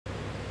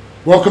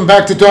Welcome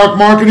back to Dark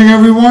Marketing,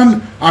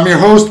 everyone. I'm your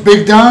host,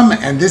 Big Dom,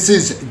 and this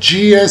is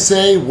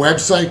GSA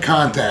Website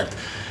Contact.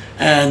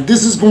 And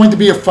this is going to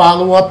be a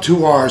follow-up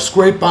to our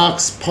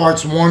Scrapebox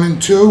Parts 1 and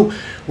 2,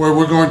 where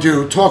we're going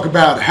to talk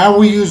about how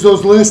we use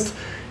those lists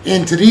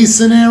into these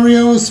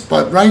scenarios.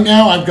 But right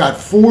now, I've got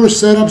 4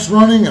 setups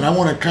running, and I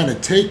want to kind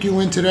of take you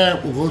into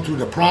that. We'll go through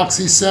the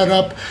proxy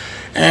setup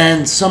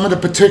and some of the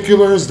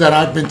particulars that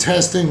I've been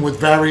testing with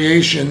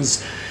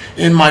variations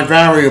in my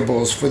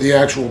variables for the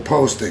actual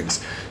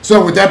postings.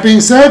 So with that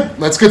being said,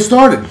 let's get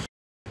started.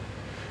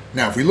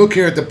 Now if we look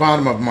here at the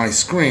bottom of my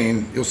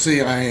screen, you'll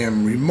see I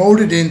am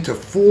remoted into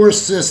 4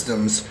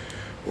 systems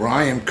where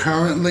I am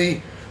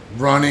currently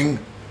running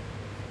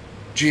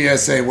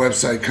GSA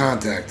Website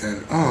Contact.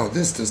 And oh,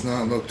 this does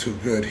not look too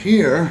good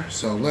here.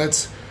 So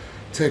let's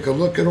take a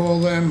look at all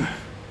of them.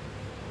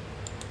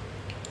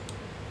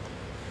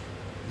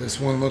 This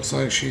one looks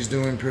like she's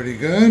doing pretty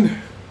good.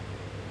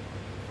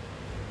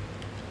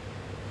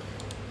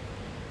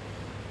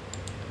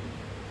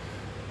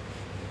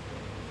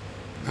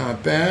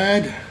 Not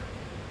bad.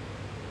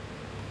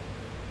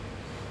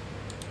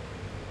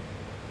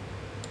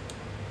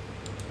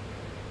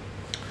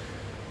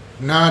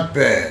 Not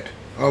bad.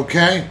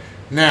 Okay?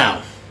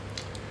 Now,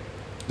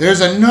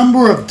 there's a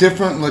number of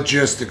different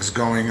logistics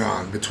going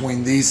on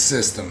between these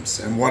systems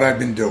and what I've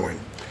been doing.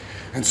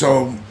 And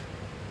so,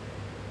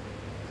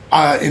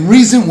 in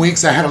recent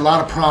weeks, I had a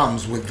lot of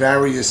problems with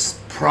various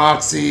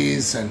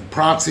proxies and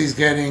proxies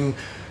getting,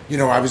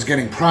 I was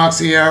getting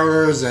proxy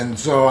errors, and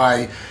so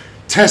I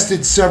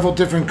tested several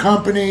different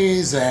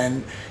companies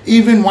and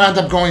even wound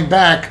up going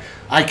back.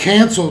 I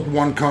canceled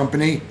one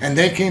company and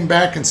they came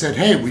back and said,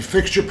 hey, we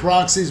fixed your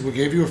proxies, we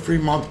gave you a free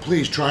month,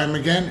 please try them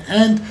again,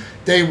 and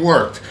they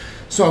worked.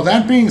 So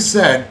that being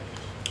said,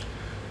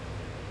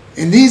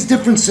 in these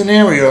different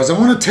scenarios, I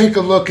want to take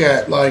a look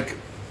at, like,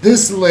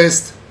 this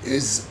list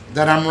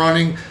that I'm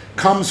running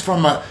comes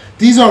from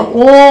these are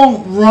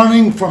all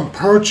running from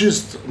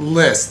purchased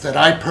lists that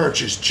I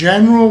purchased,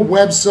 general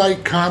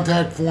website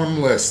contact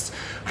form lists.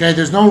 Okay,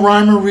 there's no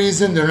rhyme or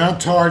reason, they're not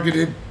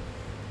targeted.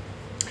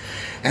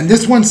 And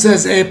this one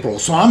says April,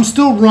 so I'm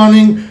still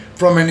running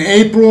from an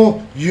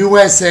April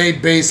USA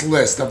based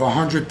list of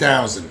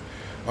 100,000.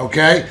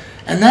 Okay,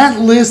 and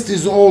that list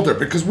is older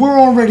because we're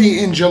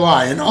already in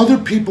July and other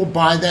people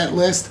buy that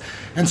list.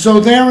 And so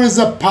there is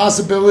a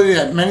possibility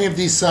that many of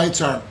these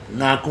sites are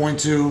not going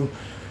to,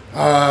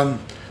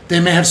 they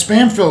may have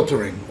spam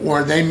filtering,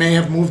 or they may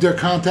have moved their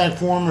contact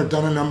form or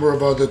done a number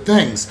of other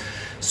things.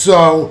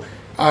 So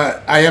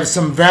I have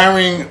some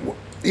varying,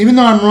 even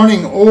though I'm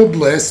running old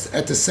lists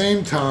at the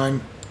same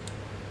time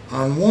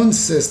on one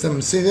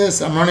system. See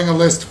this? I'm running a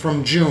list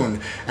from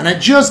June. And I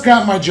just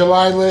got my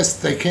July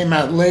list. They came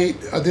out late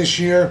this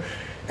year.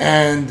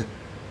 And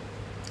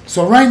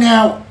so right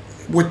now,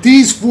 with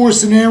these 4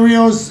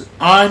 scenarios,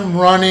 I'm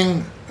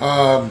running,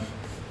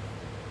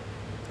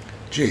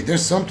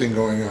 there's something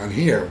going on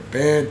here.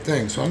 Bad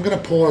thing. So I'm going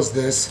to pause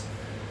this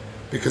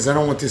because I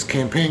don't want this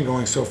campaign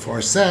going so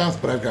far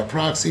south, but I've got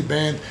proxy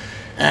banned.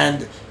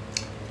 And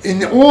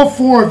in all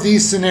 4 of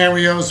these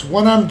scenarios,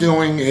 what I'm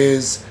doing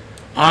is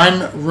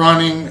I'm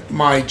running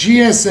my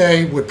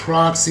GSA with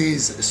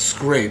proxies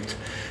scraped.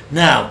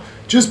 Now,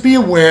 just be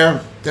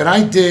aware that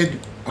I did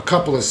a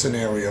couple of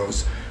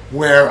scenarios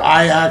where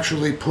I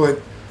actually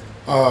put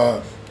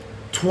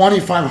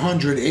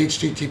 2,500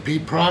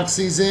 HTTP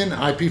proxies in,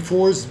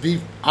 IPv4s,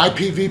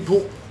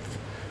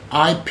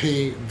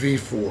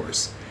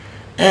 IPv4s,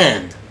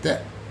 and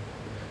that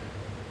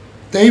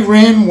they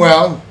ran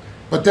well.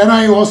 But then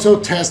I also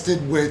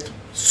tested with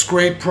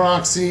scrape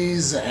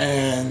proxies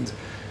and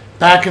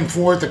back and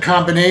forth, a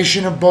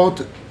combination of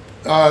both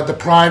the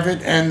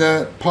private and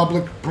the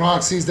public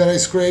proxies that I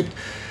scraped.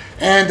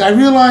 And I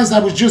realized I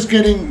was just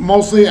getting,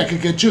 mostly I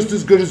could get just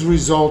as good as a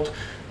result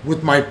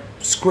with my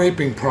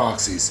scraping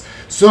proxies.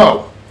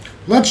 So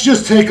let's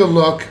just take a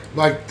look.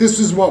 Like, this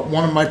is what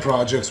one of my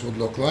projects would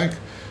look like.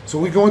 So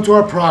we go into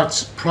our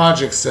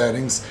project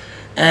settings,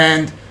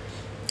 and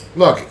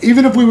look,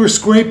 even if we were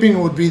scraping, it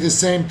would be the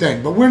same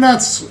thing. But we're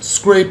not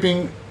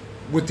scraping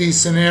with these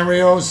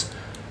scenarios.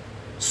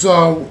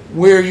 So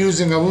we're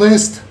using a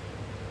list.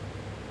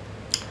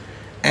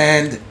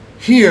 And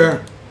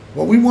here,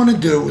 what we want to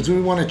do is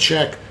we want to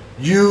check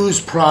use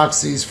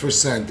proxies for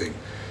sending.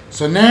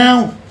 So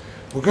now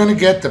we're going to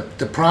get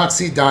the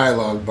proxy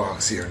dialog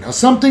box here. Now,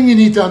 something you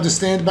need to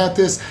understand about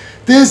this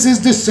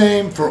is the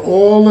same for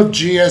all of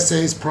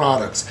GSA's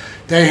products.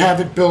 They have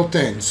it built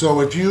in.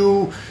 So if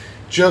you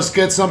just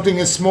get something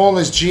as small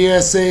as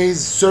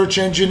GSA's search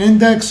engine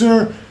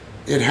indexer,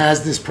 it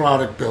has this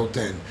product built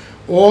in.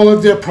 All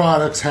of their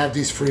products have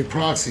these free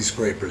proxy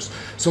scrapers.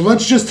 So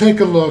let's just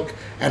take a look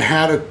at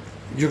how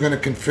you're going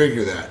to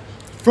configure that.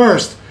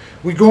 First,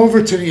 we go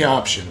over to the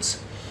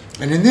options.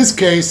 And in this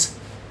case,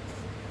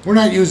 we're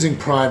not using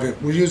private,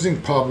 we're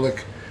using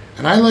public.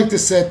 And I like to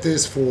set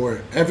this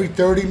for every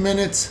 30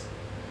 minutes.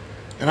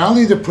 And I'll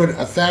either put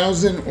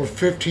 1,000 or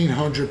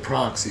 1,500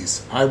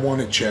 proxies I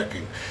want it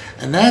checking.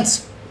 And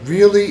that's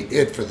really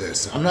it for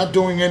this. I'm not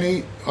doing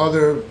any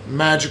other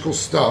magical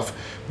stuff,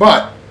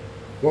 but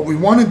what we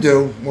want to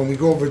do when we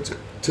go over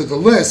to the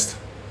list,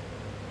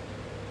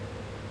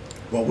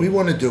 what we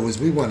want to do is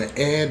we want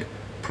to add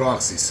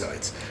proxy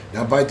sites.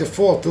 Now by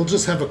default, they'll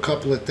just have a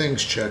couple of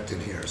things checked in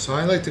here. So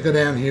I like to go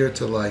down here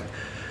to like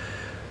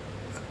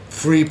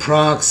free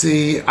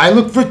proxy. I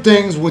look for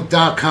things with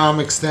 .com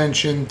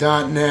extension,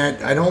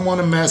 .net. I don't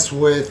want to mess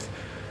with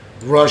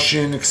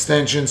Russian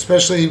extension,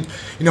 especially,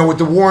 you know, with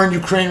the war in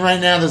Ukraine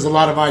right now, there's a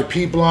lot of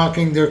IP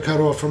blocking. They're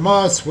cut off from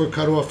us, we're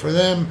cut off from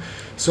them.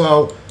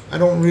 So I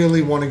don't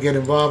really want to get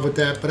involved with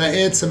that, but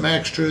I add some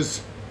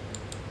extras.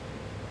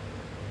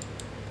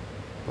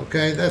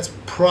 Okay, that's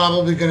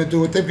probably going to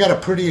do it. They've got a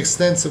pretty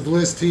extensive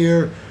list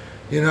here,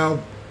 you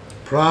know,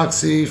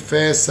 proxy,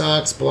 fast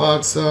socks,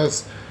 blog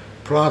socks,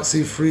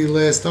 proxy free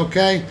list.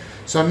 Okay,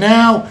 so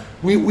now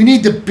we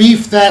need to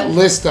beef that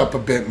list up a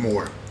bit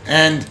more.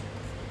 And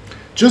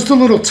just a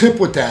little tip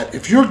with that,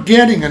 if you're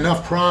getting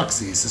enough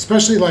proxies,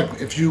 especially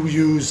like if you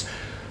use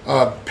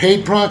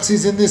paid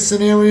proxies in this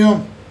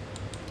scenario,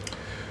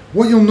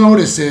 what you'll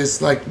notice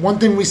is, like, one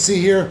thing we see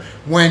here,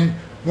 when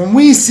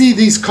we see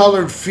these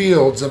colored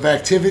fields of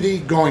activity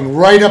going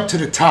right up to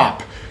the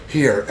top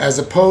here, as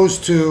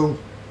opposed to,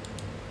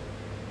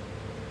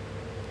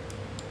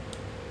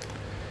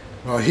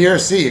 well, here,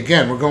 see,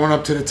 again, we're going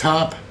up to the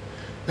top.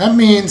 That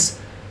means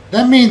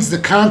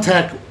the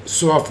contact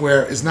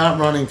software is not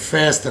running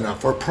fast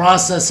enough or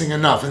processing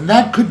enough, and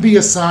that could be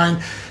a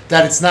sign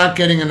that it's not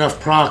getting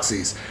enough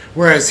proxies.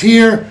 Whereas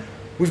here,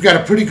 we've got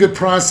a pretty good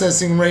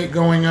processing rate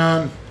going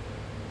on.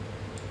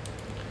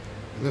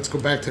 Let's go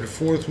back to the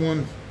fourth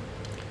one.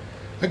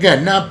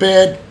 Again, not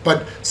bad,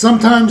 but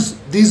sometimes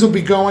these will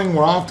be going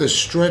where I'll have to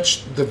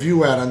stretch the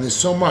view out on this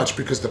so much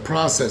because the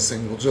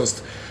processing will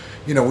just,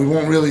 you know, we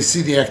won't really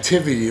see the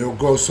activity. It'll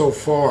go so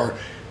far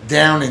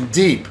down and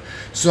deep.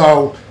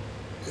 So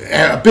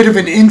a bit of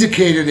an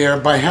indicator there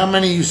by how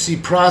many you see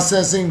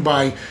processing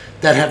by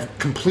that have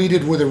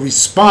completed with a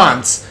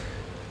response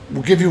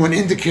will give you an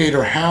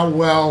indicator how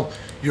well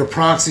your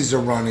proxies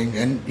are running.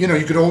 And you know,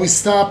 you could always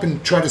stop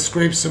and try to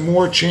scrape some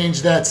more,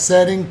 change that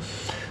setting.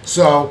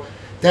 So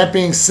that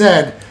being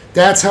said,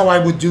 that's how I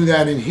would do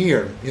that in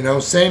here. You know,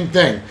 same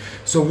thing.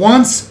 So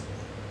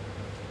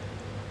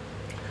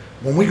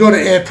when we go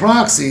to add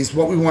proxies,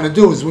 what we want to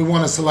do is we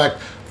want to select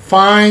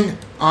find,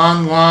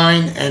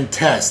 online, and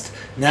test.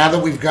 Now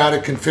that we've got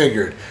it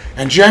configured.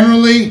 And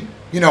generally,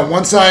 you know,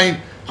 once I'm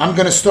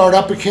going to start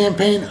up a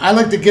campaign, I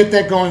like to get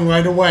that going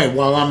right away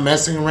while I'm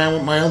messing around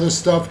with my other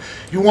stuff.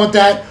 You want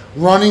that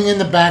running in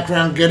the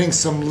background, getting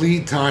some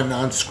lead time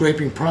on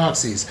scraping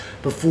proxies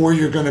before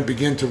you're going to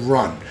begin to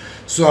run.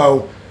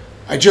 So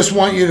I just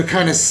want you to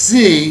kind of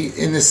see,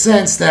 in the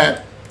sense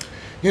that,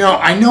 you know,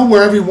 I know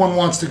where everyone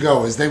wants to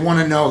go is they want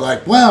to know,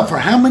 like, well, for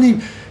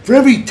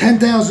every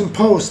 10,000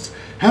 posts,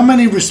 how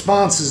many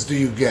responses do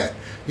you get?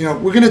 You know,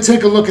 we're going to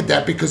take a look at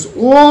that because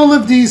all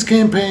of these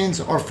campaigns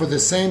are for the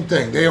same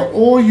thing. They are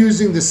all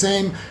using the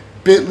same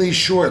bit.ly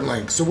short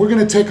link. So we're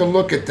going to take a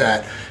look at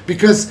that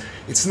because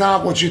it's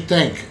not what you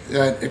think.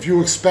 If you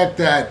expect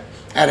that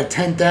out of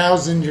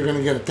 10,000 you're going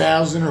to get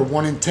 1,000 or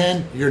 1 in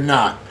 10, you're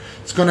not.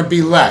 It's going to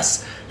be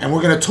less. And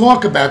we're going to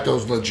talk about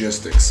those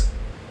logistics.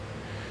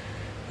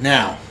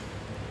 Now,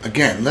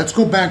 again, let's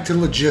go back to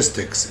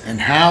logistics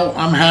and how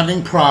I'm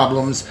having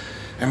problems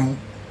and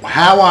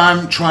how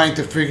I'm trying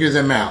to figure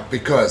them out,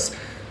 because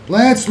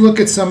let's look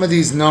at some of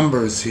these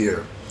numbers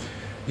here.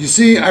 You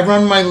see, I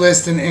run my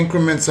list in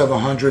increments of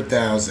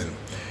 100,000,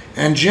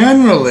 and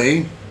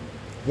generally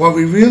what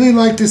we really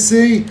like to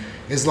see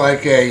is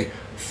like a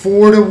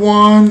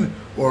 4-to-1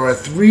 or a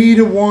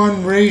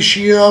 3-to-1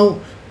 ratio,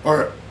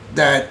 or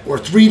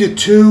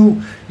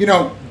 3-to-2. You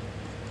know,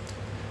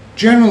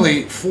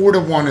 generally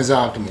 4-to-1 is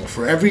optimal.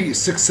 For every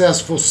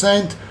successful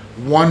sent,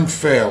 1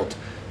 failed.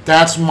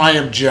 That's my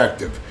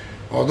objective.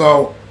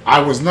 Although I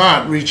was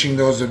not reaching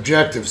those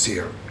objectives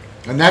here.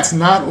 And that's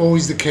not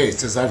always the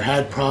case, as I've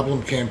had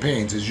problem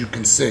campaigns, as you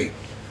can see.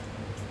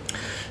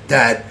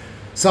 That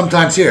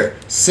sometimes here,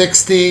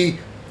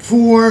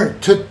 64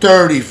 to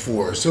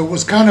 34. So it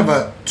was kind of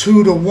a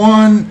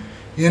 2-to-1,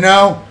 you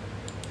know.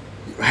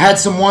 Had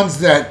some ones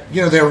that,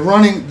 you know, they're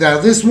running.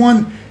 Now this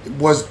one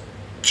was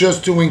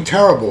just doing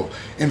terrible.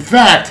 In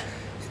fact,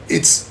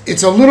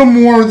 it's a little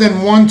more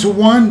than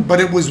 1-to-1, but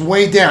it was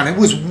way down. It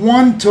was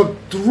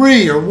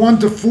 1-to-3 or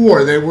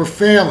 1-to-4. They were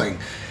failing.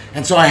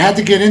 And so I had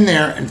to get in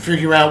there and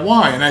figure out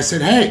why. And I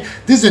said, hey,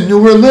 this is a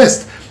newer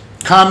list.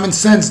 Common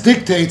sense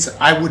dictates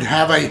I would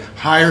have a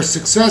higher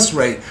success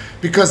rate,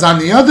 because on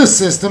the other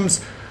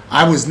systems,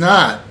 I was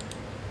not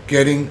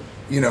getting,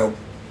 you know,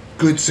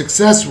 good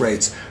success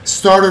rates.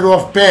 Started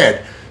off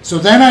bad. So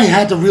then I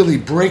had to really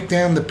break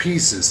down the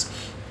pieces.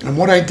 And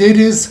what I did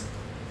is,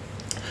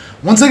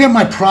 once I get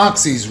my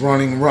proxies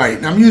running right,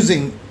 and I'm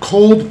using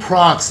cold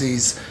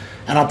proxies,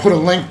 and I'll put a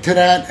link to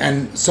that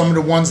and some of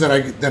the ones that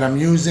I'm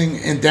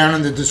using down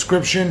in the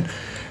description.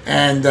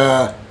 And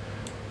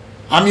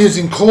I'm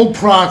using cold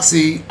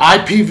proxy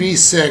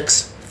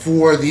IPv6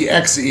 for the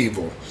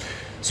X-Evil.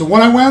 So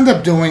what I wound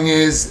up doing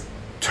is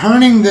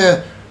turning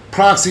the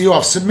proxy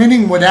off,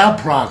 submitting without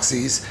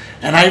proxies,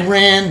 and I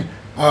ran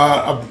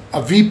a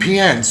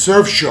VPN,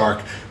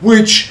 Surfshark,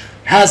 which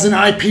has an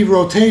IP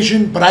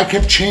rotation, but I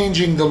kept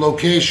changing the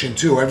location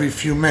too every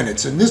few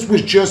minutes. And this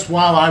was just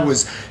while I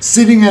was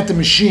sitting at the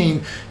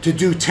machine to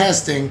do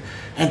testing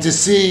and to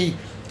see,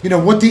 you know,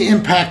 what the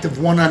impact of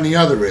one on the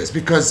other is.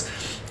 Because,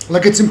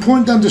 like, it's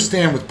important to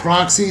understand with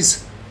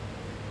proxies,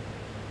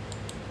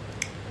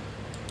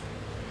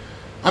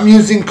 I'm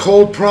using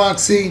cold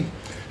proxy.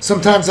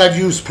 Sometimes I've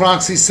used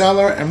proxy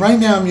seller, and right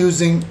now I'm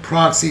using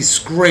proxy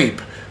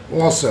scrape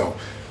also,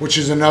 which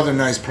is another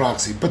nice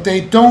proxy, but they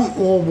don't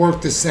all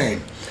work the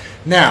same.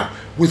 Now,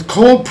 with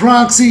cold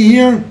proxy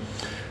here,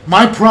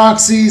 my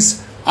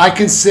proxies, I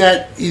can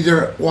set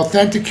either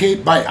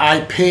authenticate by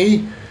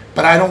IP,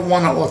 but I don't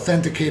want to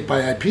authenticate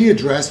by IP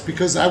address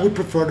because I would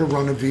prefer to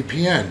run a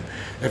VPN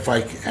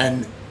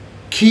and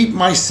keep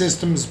my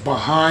systems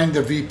behind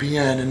the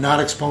VPN and not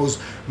expose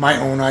my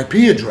own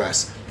IP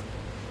address.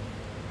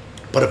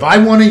 But if I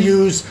want to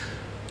use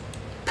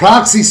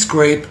proxy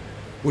scrape,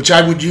 which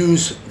I would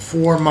use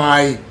for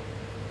my,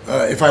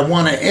 if I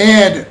want to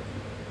add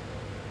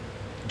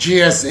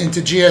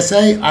into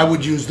GSA, I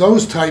would use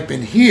those type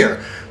in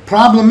here.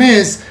 Problem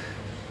is,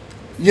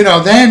 you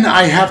know, then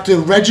I have to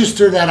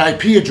register that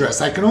IP address.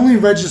 I can only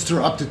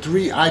register up to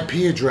 3 IP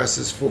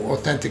addresses for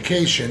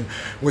authentication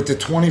with the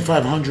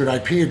 2,500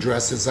 IP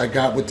addresses I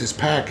got with this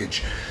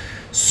package.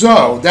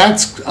 So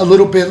that's a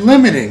little bit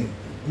limiting.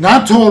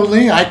 Not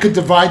totally. I could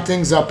divide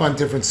things up on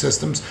different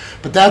systems,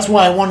 but that's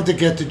why I wanted to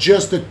get to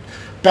just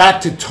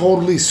back to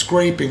totally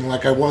scraping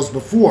like I was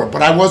before.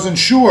 But I wasn't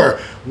sure,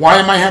 why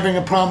am I having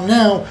a problem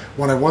now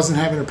when I wasn't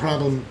having a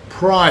problem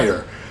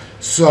prior?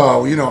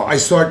 So, you know, I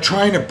start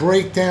trying to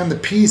break down the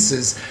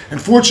pieces.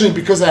 And fortunately,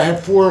 because I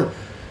had 4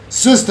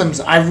 systems,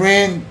 I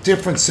ran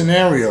different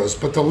scenarios.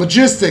 But the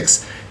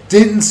logistics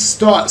didn't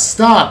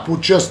stop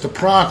with just the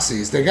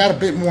proxies. They got a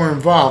bit more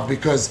involved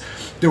because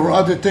there were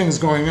other things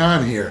going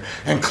on here.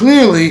 And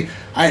clearly,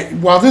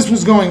 while this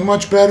was going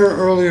much better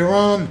earlier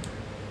on,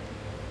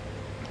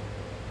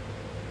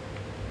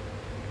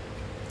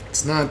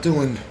 it's not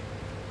doing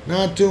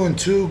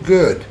too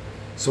good.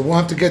 So we'll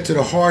have to get to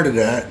the heart of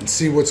that and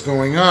see what's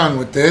going on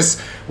with this,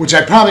 which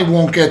I probably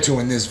won't get to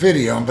in this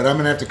video, but I'm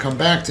going to have to come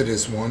back to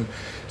this one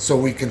so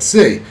we can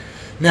see.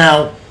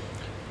 Now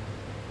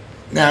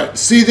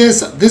see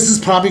this? This is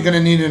probably going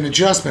to need an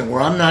adjustment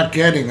where I'm not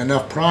getting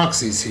enough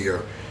proxies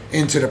here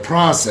into the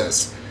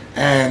process.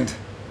 And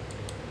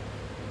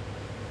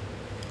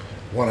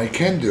what I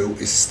can do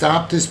is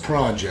stop this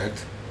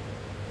project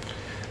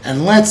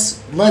and let's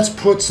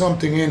put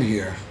something in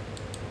here.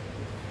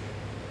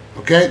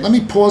 Okay, let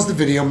me pause the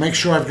video, make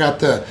sure I've got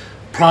the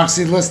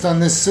proxy list on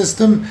this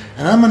system,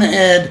 and I'm going to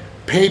add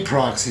paid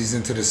proxies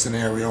into the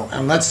scenario,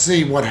 and let's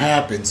see what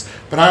happens.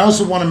 But I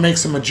also want to make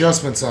some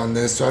adjustments on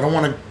this, so I don't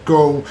want to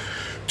go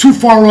too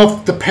far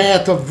off the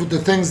path of the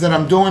things that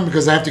I'm doing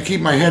because I have to keep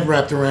my head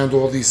wrapped around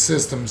all these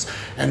systems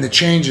and the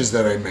changes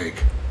that I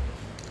make.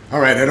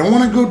 Alright, I don't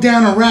want to go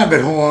down a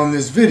rabbit hole on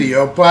this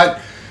video,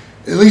 but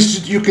at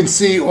least you can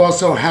see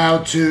also how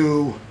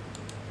to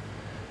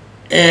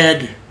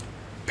add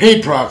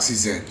paid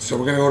proxies in. So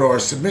we're going to go to our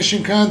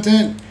submission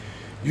content,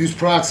 use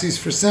proxies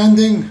for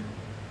sending,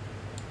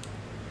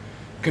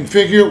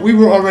 configure. We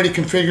were already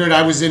configured.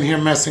 I was in here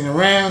messing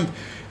around,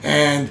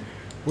 and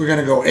we're going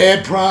to go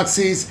add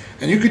proxies,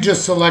 and you could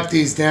just select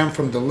these down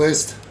from the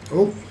list.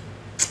 Oh,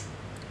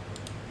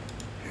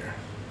 here,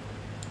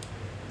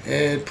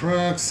 add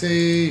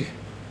proxy.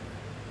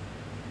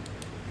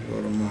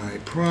 Go to my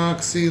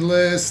proxy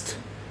list.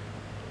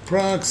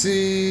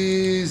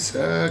 Proxies,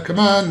 come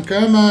on,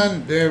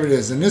 there it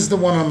is, and this is the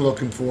one I'm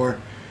looking for,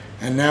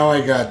 and now I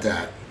got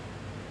that.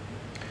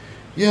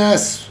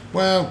 Yes,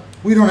 well,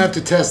 we don't have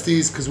to test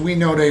these because we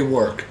know they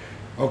work,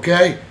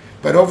 okay?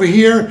 But over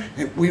here,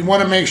 we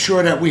want to make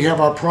sure that we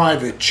have our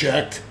private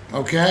checked,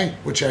 okay,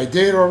 which I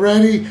did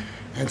already,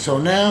 and so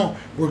now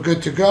we're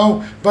good to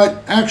go.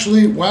 But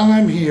actually, while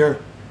I'm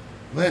here,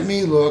 let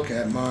me look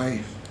at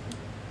my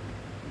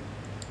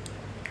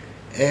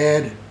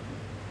add.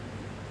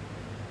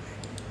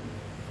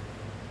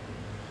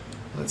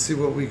 Let's see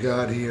what we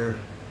got here.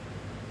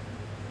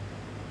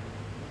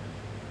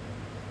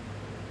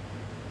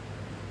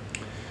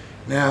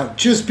 Now,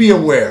 just be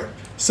aware.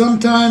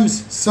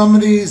 Sometimes some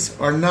of these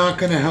are not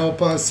going to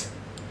help us.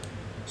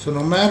 So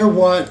no matter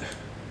what,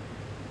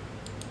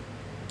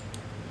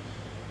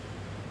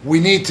 we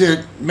need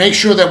to make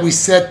sure that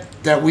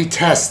we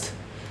test.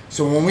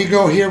 So when we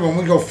go here, when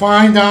we go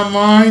find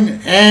online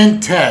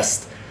and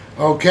test.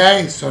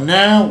 Okay, so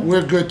now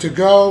we're good to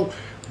go.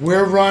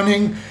 We're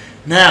running.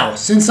 Now,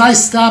 since I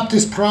stopped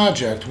this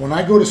project, when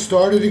I go to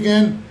start it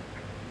again,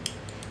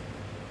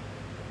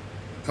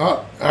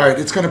 oh, alright,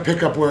 it's going to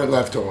pick up where it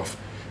left off.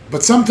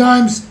 But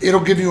sometimes it'll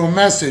give you a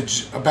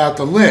message about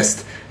the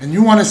list, and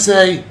you want to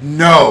say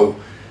no.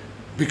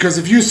 Because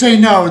if you say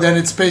no, then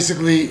it's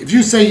basically, if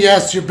you say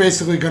yes, you're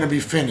basically going to be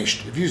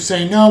finished. If you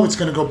say no, it's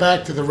going to go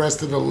back to the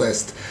rest of the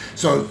list.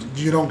 So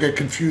you don't get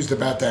confused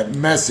about that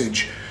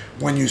message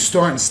when you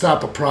start and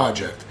stop a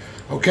project.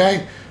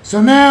 Okay?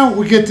 So now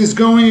we get this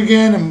going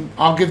again, and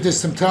I'll give this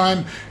some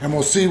time, and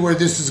we'll see where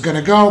this is going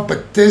to go.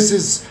 But this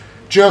is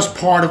just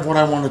part of what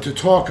I wanted to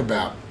talk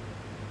about.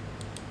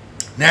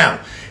 Now,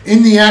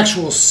 in the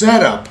actual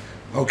setup,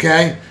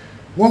 okay,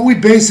 what we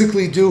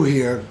basically do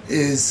here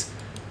is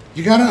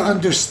you got to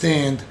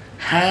understand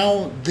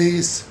how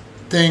this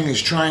thing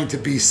is trying to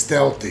be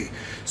stealthy.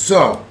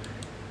 So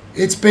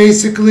it's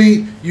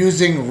basically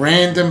using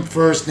random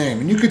first name.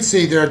 And you can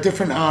see there are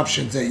different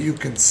options that you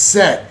can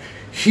set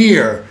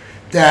here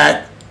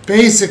that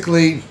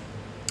basically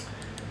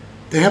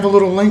they have a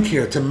little link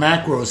here to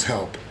macros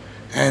help.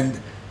 And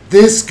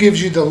this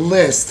gives you the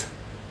list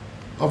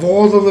of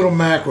all the little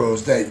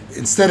macros that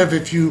instead of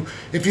if you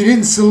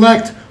didn't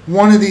select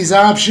one of these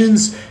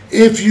options,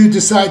 if you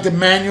decide to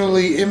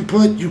manually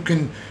input, you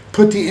can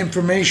put the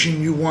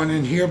information you want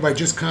in here by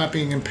just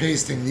copying and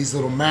pasting these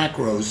little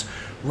macros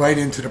right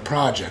into the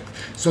project.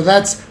 So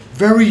that's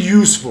very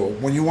useful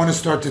when you want to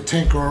start to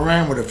tinker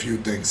around with a few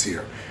things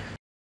here.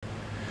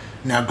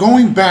 Now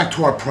going back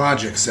to our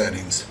project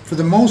settings, for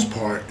the most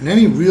part, in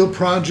any real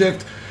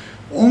project,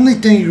 only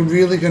thing you're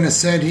really going to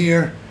set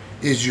here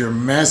is your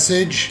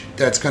message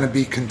that's going to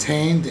be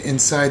contained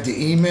inside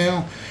the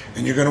email,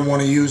 and you're going to want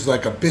to use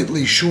like a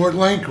bit.ly short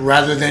link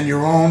rather than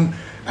your own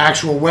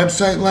actual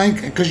website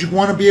link, because you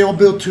want to be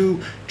able to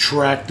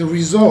track the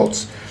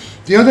results.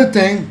 The other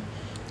thing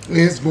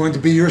is going to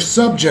be your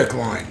subject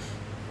line.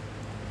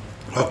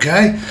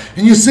 Okay,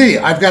 and you see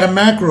I've got a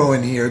macro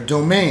in here,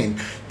 domain,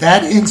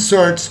 that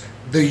inserts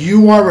the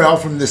URL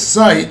from the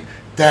site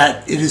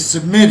that it is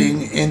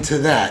submitting into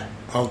that.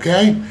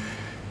 Okay,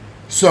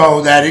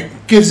 so that it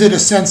gives it a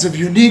sense of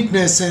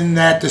uniqueness in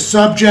that the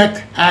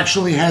subject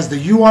actually has the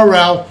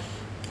URL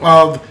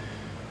of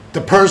the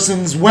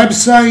person's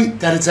website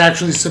that it's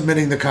actually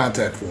submitting the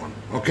contact form.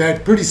 Okay,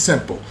 pretty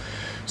simple.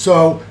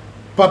 So,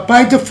 but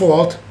by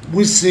default,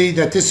 we see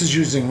that this is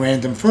using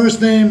random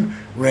first name,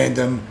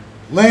 random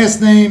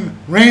last name,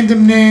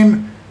 random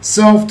name,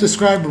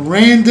 self-described,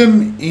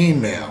 random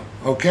email.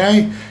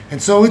 Okay,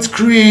 and so it's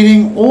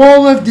creating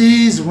all of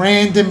these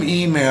random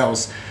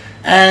emails.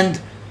 And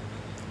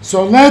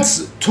so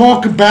let's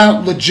talk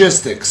about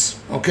logistics,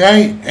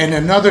 okay, in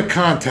another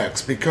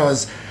context,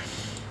 because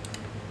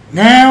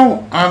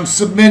now I'm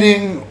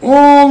submitting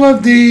all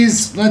of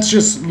these. Let's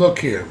just look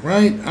here,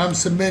 right? I'm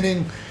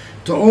submitting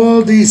to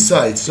all these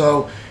sites.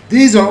 So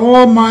these are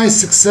all my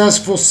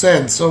successful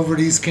sends over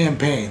these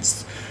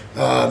campaigns.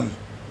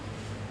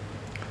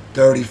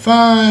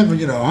 35,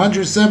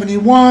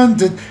 171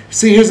 to,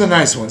 see, here's a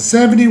nice one,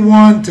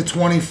 71 to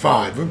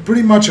 25.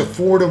 Pretty much a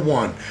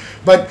 4-to-1.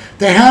 But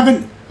they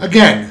haven't,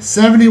 again,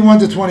 71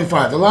 to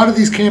 25. A lot of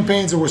these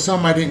campaigns, there were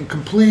some I didn't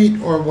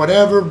complete or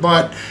whatever,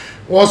 but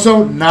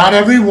also not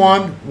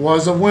everyone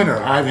was a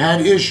winner. I've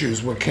had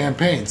issues with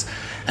campaigns.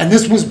 And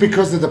this was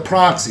because of the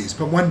proxies.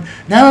 But now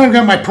that I've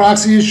got my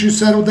proxy issue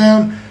settled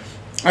down,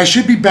 I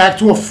should be back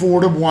to a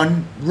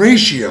 4-to-1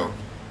 ratio.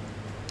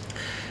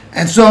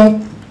 And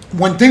so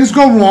when things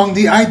go wrong,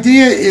 the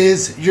idea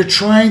is you're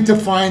trying to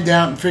find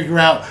out and figure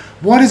out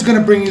what is going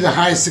to bring you the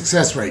highest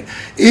success rate.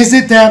 Is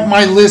it that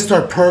my lists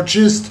are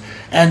purchased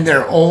and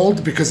they're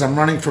old because I'm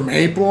running from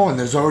April and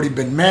there's already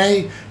been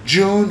May,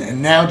 June,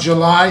 and now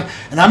July,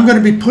 and I'm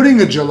going to be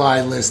putting a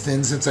July list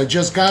in since I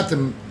just got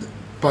them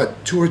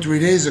but 2 or 3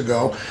 days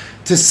ago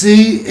to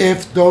see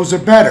if those are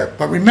better.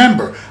 But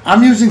remember,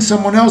 I'm using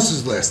someone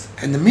else's list.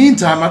 In the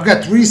meantime, I've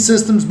got 3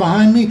 systems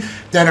behind me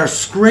that are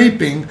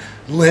scraping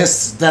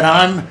lists that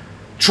I'm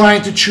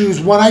trying to choose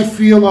what I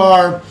feel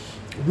are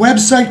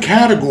website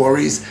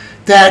categories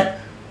that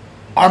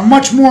are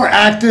much more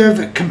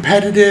active,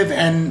 competitive,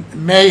 and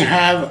may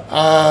have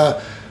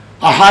a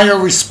higher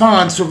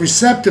response or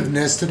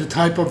receptiveness to the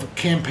type of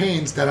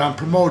campaigns that I'm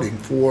promoting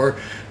for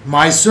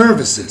my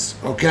services.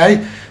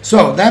 Okay?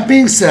 So that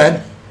being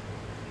said,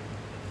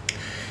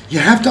 you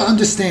have to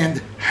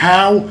understand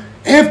how,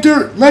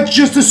 after, let's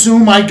just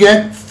assume I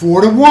get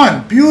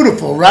 4-to-1.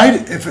 Beautiful,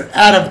 right? If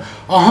out of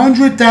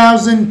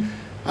 100,000,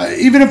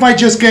 even if I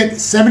just get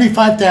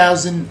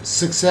 75,000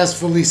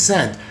 successfully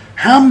sent,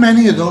 how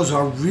many of those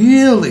are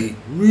really,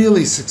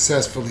 really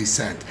successfully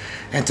sent?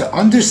 And to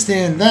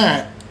understand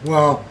that,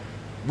 well,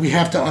 we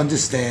have to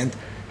understand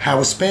how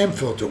a spam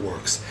filter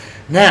works.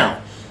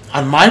 Now,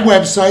 on my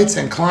websites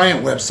and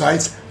client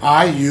websites,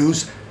 I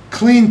use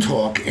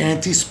CleanTalk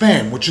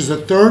Anti-Spam, which is a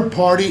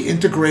third-party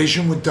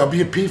integration with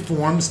WP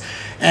Forms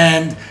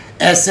and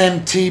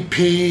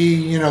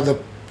SMTP, the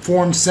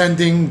form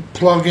sending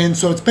plugin.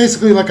 So it's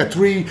basically like a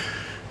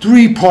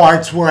three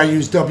parts where I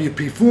use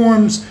WP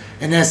Forms,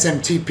 an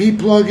SMTP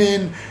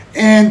plugin,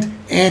 and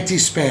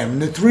anti-spam.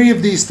 And the 3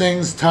 of these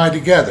things tie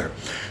together.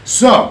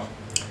 So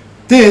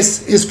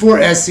this is for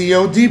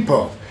SEO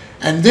Depot,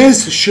 and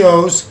this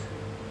shows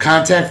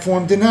contact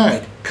form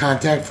denied,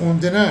 contact form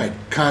denied,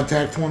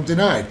 contact form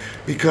denied,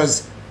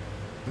 because,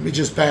 let me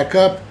just back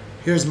up,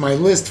 Here's my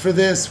list for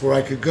this where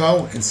I could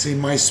go and see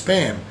my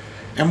spam.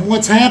 And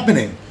what's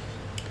happening?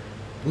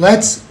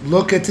 Let's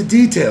look at the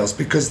details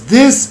because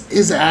this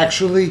is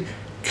actually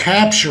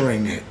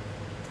capturing it.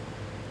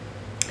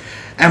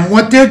 And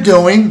what they're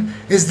doing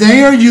is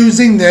they are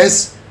using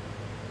this.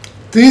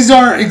 These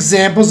are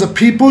examples of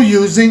people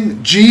using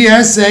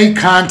GSA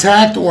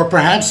contact or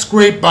perhaps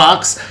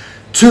Scrapebox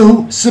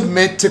to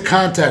submit to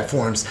contact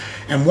forms.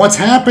 And what's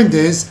happened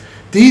is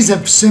these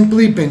have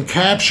simply been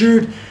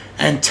captured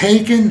and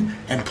taken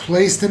and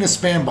placed in a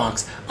spam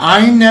box.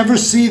 I never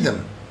see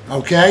them,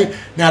 okay?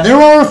 Now, there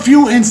are a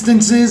few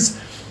instances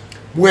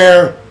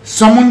where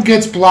someone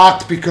gets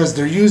blocked because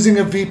they're using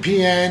a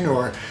VPN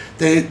or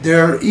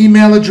their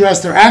email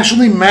address, they're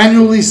actually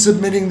manually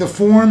submitting the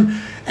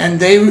form and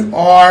they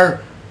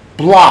are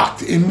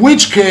blocked, in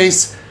which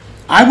case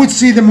I would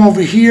see them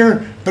over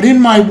here, but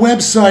in my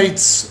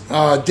website's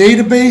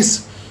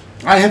database,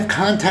 I have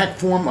contact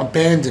form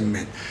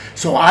abandonment.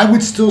 So I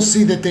would still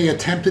see that they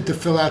attempted to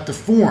fill out the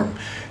form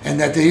and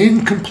that they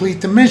didn't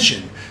complete the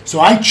mission. So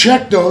I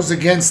check those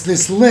against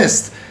this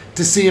list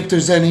to see if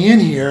there's any in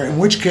here, in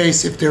which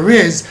case, if there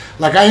is,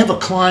 like I have a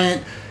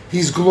client,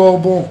 he's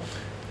global.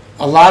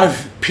 A lot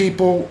of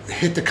people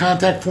hit the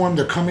contact form.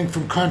 They're coming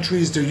from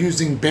countries. They're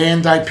using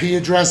banned IP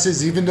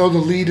addresses, even though the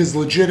lead is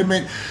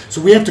legitimate.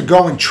 So we have to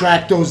go and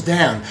track those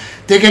down.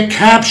 They get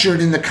captured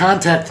in the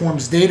contact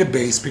forms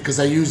database because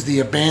I use the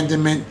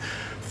abandonment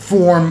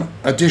form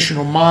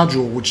additional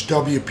module, which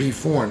WP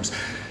Forms.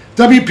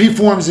 WP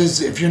Forms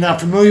is, if you're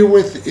not familiar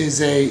with,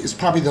 is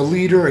probably the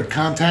leader in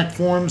contact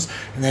forms,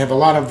 and they have a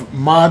lot of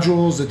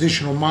modules,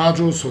 additional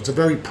modules, so it's a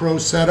very pro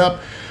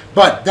setup.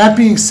 But that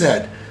being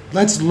said,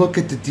 let's look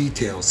at the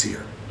details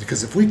here,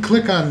 because if we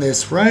click on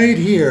this right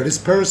here, this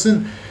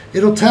person,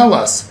 it'll tell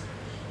us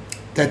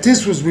that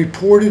this was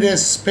reported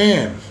as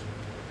spam,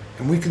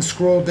 and we can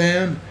scroll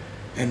down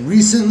and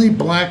recently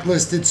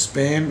blacklisted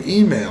spam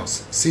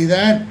emails. See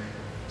that?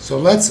 So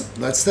let's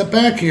step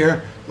back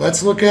here.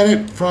 Let's look at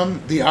it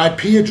from the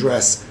IP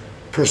address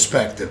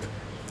perspective.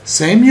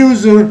 Same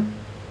user,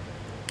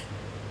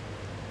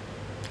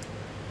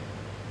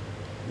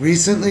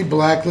 recently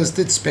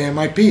blacklisted spam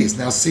IPs.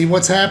 Now see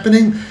what's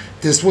happening?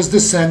 This was the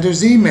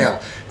sender's email.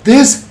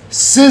 This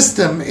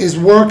system is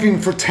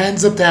working for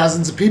tens of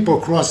thousands of people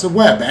across the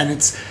web, and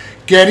it's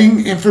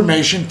getting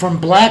information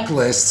from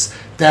blacklists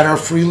that are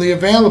freely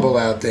available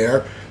out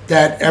there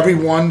that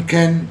everyone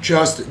can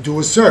just do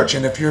a search.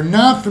 And if you're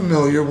not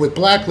familiar with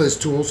blacklist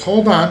tools,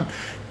 hold on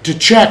to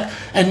check.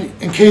 And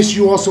in case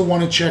you also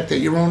want to check that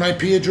your own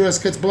IP address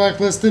gets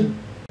blacklisted.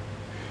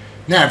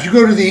 Now, if you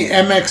go to the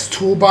MX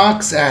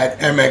Toolbox at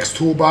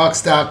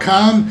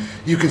mxtoolbox.com,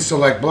 you can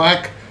select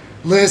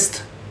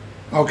blacklist,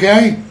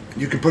 okay?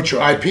 You can put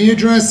your IP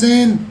address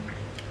in,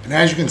 and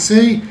as you can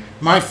see,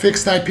 my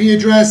fixed IP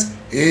address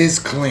is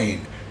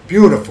clean.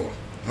 Beautiful,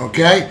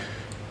 okay?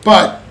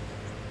 But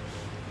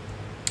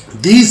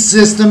these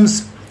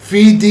systems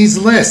feed these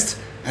lists,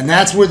 and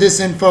that's where this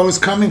info is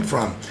coming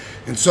from.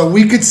 And so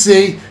we could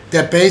see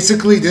that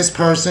basically this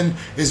person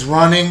is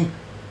running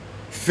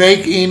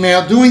fake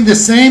email, doing the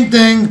same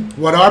thing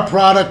what our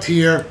product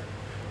here,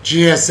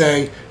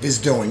 GSA, is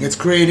doing. It's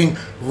creating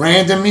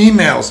random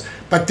emails,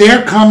 but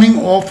they're coming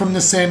all from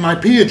the same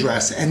IP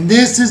address. And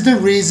this is the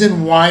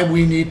reason why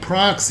we need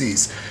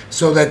proxies,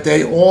 so that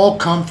they all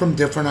come from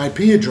different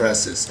IP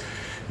addresses.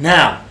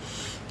 Now,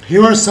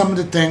 here are some of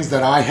the things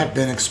that I have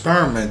been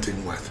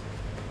experimenting with.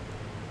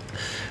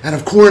 And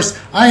of course,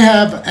 I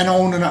have and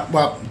own,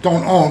 well,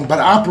 don't own, but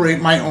operate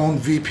my own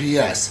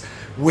VPS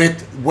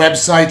with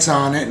websites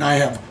on it, and I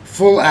have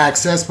full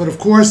access. But of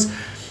course,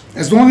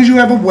 as long as you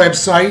have a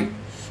website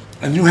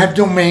and you have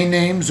domain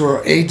names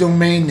or a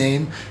domain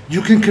name,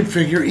 you can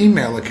configure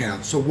email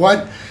accounts. So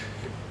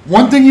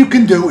one thing you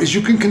can do is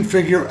you can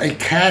configure a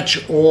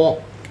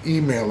catch-all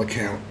email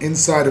account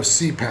inside of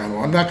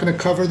cPanel. I'm not going to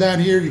cover that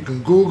here. You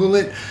can Google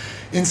it.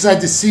 Inside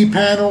the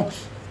cPanel,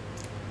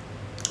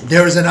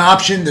 there is an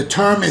option. The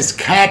term is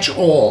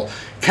catch-all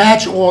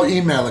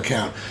email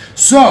account.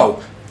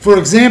 So, for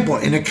example,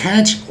 in a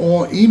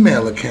catch-all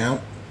email account,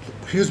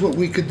 here's what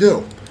we could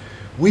do.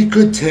 We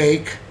could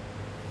take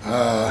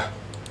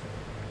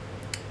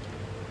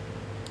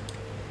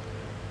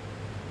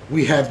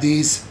we have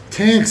these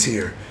tags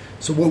here.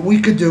 So what we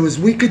could do is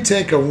we could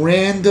take a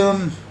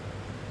random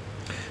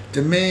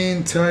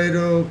domain,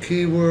 title,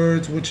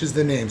 keywords, which is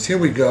the names. Here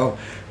we go.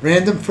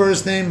 Random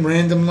first name,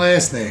 random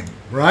last name,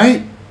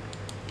 right?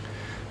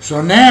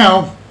 So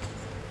now,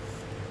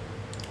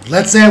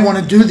 let's say I want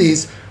to do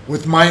these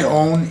with my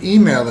own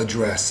email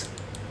address.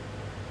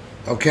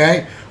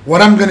 Okay?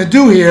 What I'm going to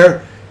do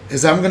here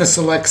is I'm going to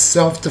select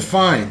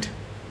self-defined.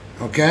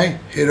 Okay?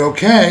 Hit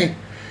OK.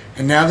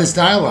 And now this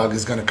dialog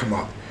is going to come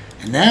up.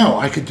 And now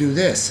I could do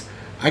this.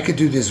 I could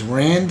do this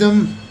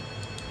random.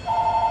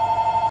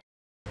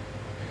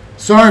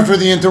 Sorry for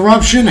the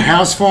interruption.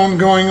 House phone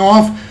going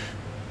off.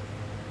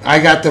 I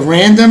got the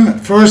random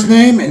first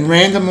name and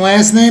random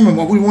last name. And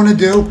what we want to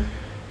do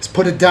is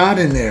put a dot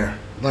in there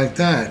like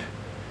that.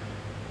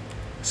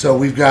 So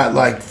we've got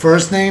like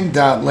first name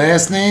dot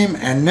last name,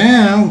 and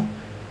now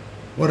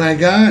what I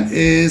got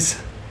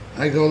is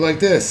I go like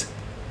this,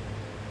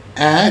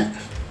 at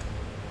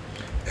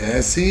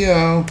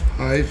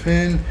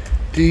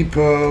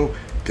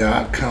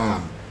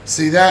SEO-depot.com.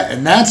 See that?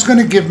 And that's going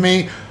to give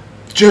me,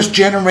 just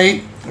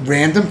generate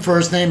random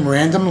first name,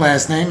 random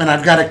last name, and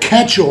I've got a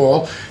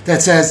catch-all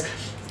that says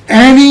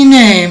any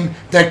name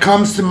that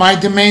comes to my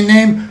domain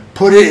name,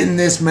 put it in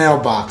this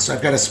mailbox. So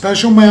I've got a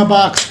special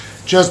mailbox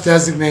just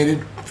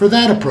designated for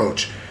that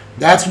approach.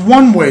 That's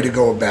one way to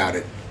go about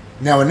it.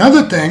 Now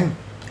another thing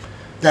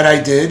that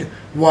I did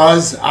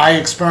was I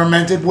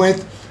experimented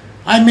with,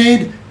 I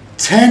made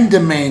 10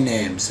 domain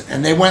names,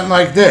 and they went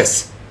like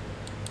this.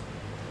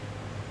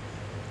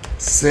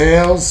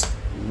 Sales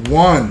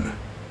 1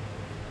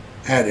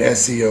 at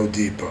SEO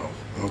Depot.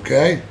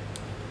 Okay?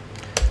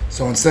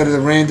 So instead of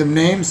the random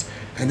names,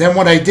 and then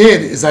what I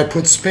did is I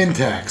put spin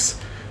tags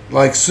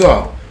like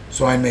so.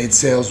 So I made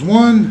sales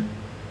 1,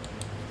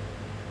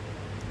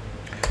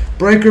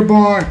 breaker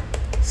bar,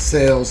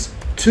 sales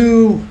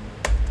 2,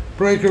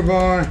 breaker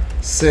bar,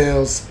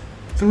 sales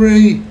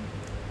 3,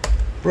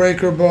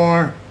 breaker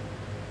bar,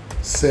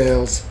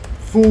 sales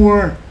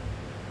 4,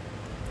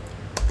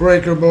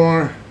 breaker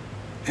bar,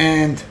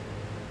 and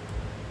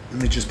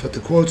let me just put the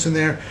quotes in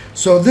there.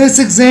 So this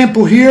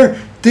example here,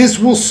 this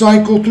will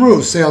cycle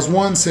through sales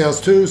 1,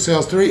 sales 2,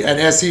 sales 3 at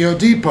SEO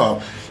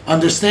Depot.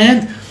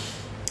 Understand?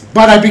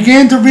 But I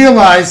began to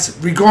realize,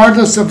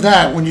 regardless of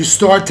that, when you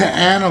start to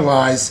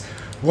analyze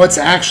what's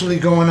actually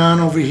going on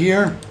over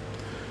here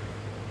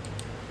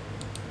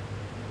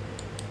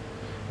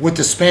with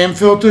the spam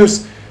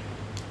filters,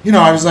 you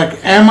know, I was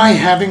like, am I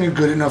having a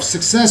good enough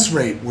success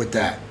rate with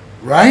that,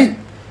 right?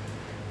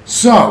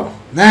 So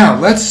now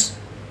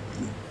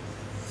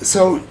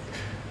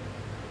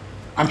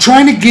I'm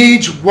trying to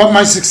gauge what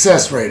my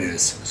success rate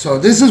is. So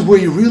this is where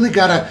you really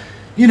gotta,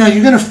 you know,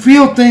 you're gonna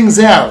feel things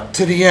out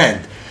to the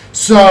end.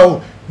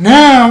 So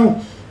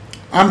now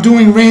I'm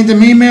doing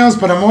random emails,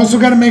 but I'm also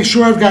gonna make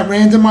sure I've got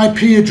random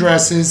IP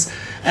addresses.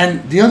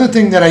 And the other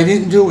thing that I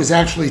didn't do is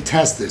actually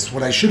test this.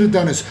 What I should have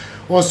done is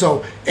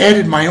also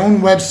added my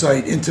own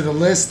website into the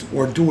list,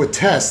 or do a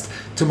test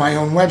to my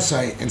own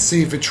website and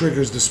see if it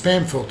triggers the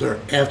spam filter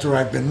after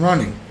I've been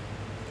running.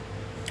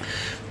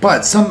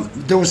 But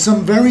there were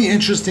some very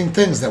interesting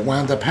things that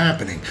wound up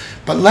happening.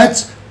 But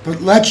let's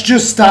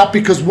just stop,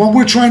 because what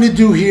we're trying to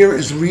do here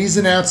is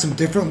reason out some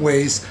different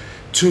ways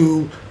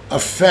to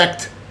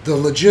affect the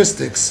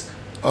logistics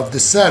of the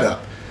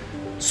setup.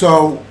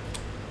 So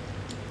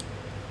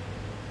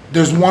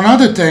there's one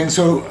other thing.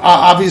 So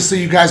obviously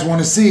you guys want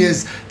to see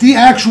is the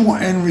actual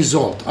end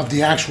result of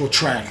the actual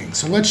tracking.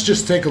 So let's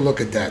just take a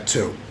look at that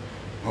too.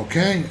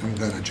 Okay, I'm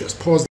going to just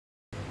pause.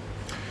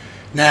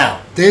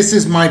 Now, this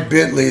is my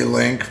bit.ly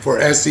link for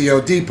SEO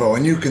Depot,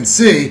 and you can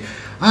see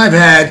I've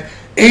had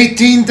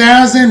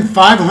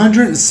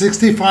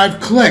 18,565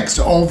 clicks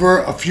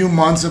over a few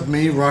months of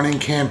me running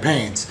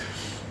campaigns.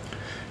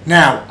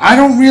 Now, I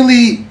don't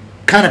really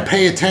kind of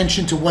pay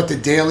attention to what the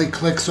daily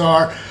clicks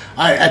are.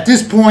 At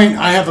this point,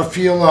 I have a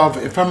feel of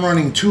if I'm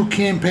running 2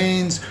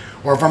 campaigns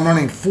or if I'm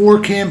running 4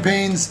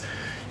 campaigns,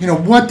 you know,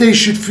 what they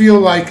should feel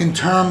like in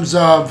terms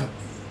of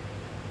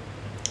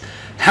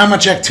how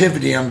much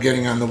activity I'm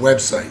getting on the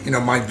website, you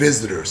know, my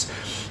visitors.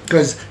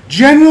 Because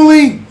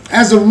generally,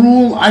 as a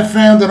rule, I've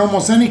found that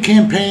almost any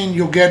campaign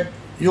you'll get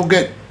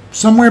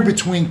somewhere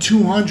between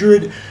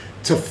 200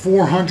 to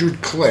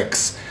 400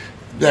 clicks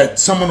that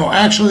someone will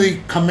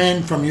actually come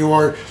in from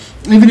your,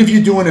 even if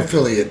you do an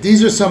affiliate.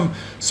 These are some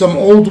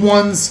old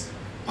ones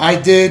I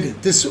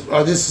did. This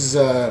is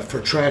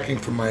for tracking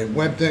for my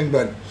web thing,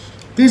 but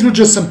these were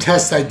just some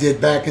tests I did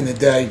back in the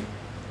day.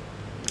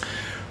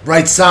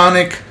 Right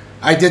Sonic,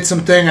 I did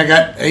something, I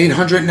got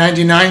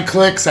 899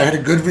 clicks. I had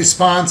a good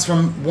response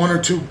from 1 or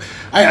 2.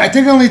 I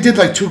think I only did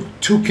like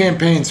two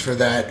campaigns for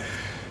that.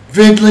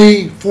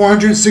 Vidly,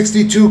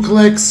 462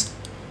 clicks.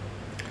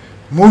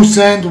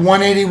 Mooseend,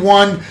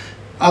 181.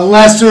 A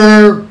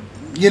lesser,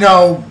 you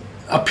know,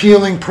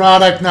 appealing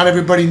product. Not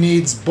everybody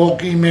needs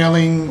bulk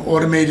emailing,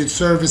 automated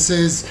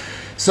services.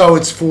 So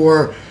it's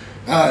for,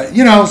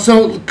 you know,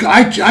 so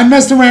I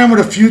messed around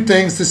with a few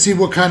things to see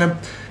what kind of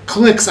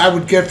clicks I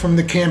would get from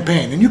the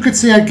campaign. And you could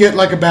see I'd get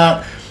like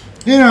about,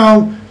 you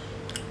know,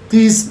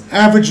 these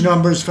average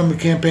numbers from the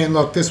campaign.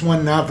 Look, this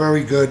one not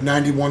very good,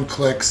 91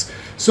 clicks.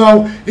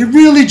 So it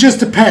really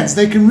just depends.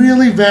 They can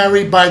really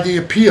vary by the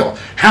appeal.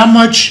 How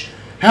much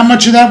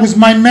of that was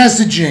my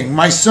messaging,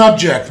 my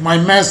subject, my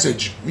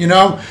message, you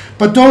know?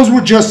 But those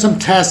were just some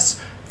tests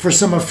for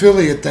some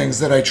affiliate things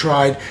that I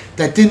tried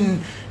that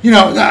didn't, you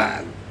know,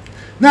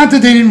 not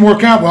that they didn't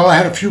work out well. I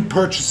had a few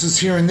purchases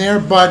here and there,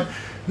 but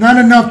not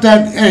enough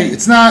that, hey,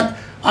 it's not,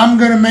 I'm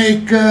going to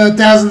make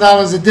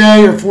 $1,000 a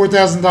day or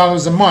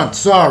 $4,000 a month.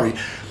 Sorry.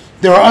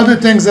 There are other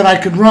things that I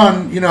could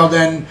run, you know,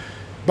 then.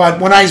 But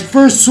when I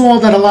first saw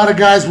that a lot of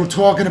guys were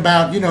talking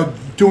about, you know,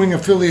 doing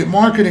affiliate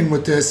marketing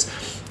with this,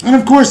 and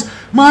of course,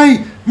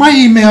 my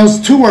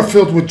emails too are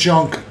filled with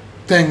junk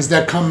things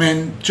that come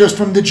in just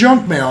from the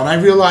junk mail. And I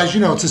realized, you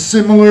know, it's a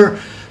similar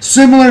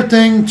Similar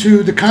thing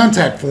to the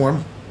contact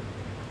form.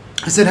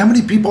 I said, how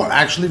many people are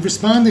actually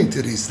responding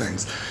to these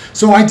things?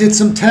 So I did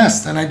some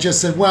tests, and I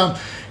just said, well,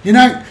 you're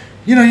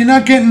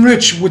not getting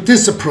rich with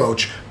this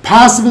approach.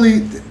 Possibly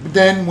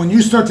then when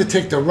you start to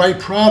take the right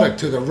product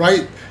to the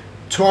right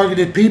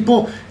targeted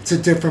people, it's a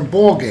different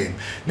ball game.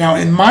 Now,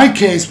 in my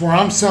case, where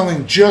I'm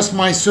selling just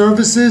my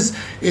services,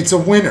 it's a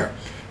winner,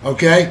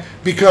 okay?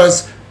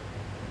 Because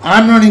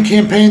I'm running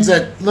campaigns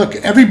that, look,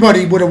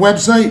 everybody with a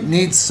website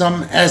needs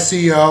some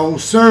SEO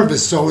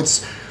service. So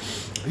it's,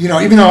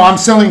 even though I'm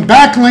selling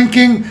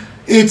backlinking,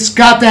 it's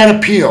got that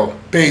appeal,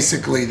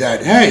 basically,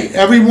 that, hey,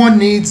 everyone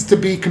needs to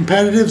be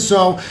competitive,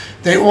 so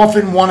they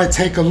often want to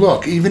take a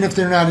look, even if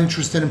they're not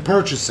interested in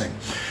purchasing.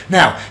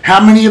 Now,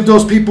 how many of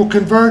those people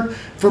convert?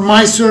 For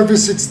my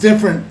service, it's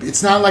different.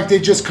 It's not like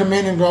they just come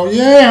in and go,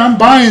 yeah, I'm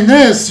buying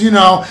this,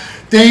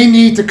 They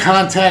need to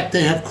contact,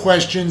 they have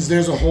questions,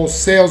 there's a whole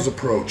sales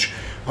approach,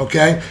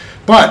 okay?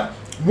 But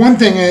one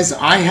thing is,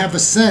 I have a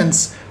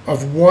sense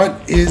of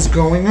what is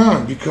going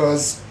on,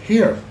 because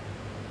here,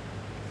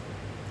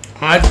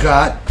 I've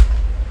got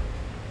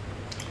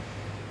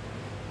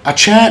a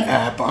chat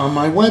app on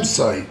my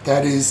website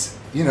that is,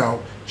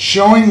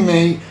 showing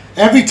me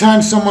every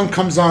time someone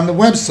comes on the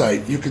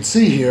website. You can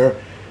see here,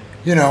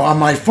 on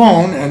my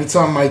phone, and it's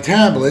on my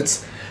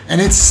tablets, and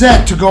it's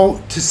set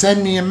to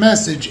send me a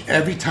message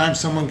every time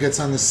someone gets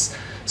on this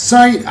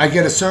site. I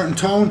get a certain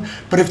tone,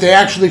 but if they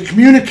actually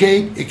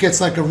communicate, it gets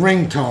like a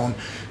ringtone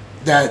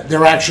that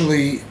they're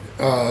actually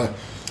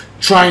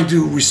trying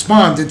to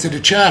respond into the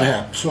chat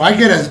app. So I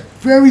get a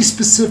very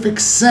specific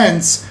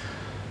sense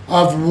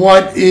of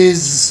what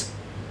is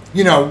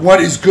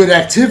good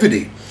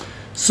activity.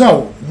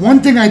 So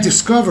one thing I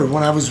discovered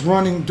when I was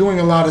doing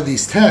a lot of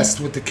these tests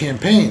with the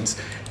campaigns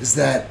is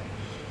that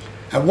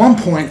at one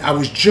point I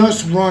was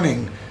just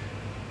running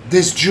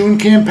this June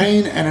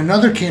campaign and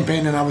another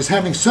campaign, and I was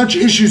having such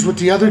issues with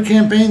the other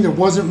campaign, there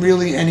wasn't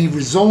really any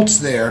results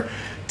there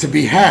to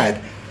be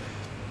had.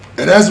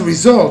 And as a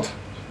result,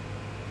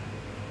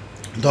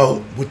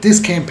 though, with this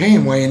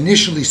campaign, when I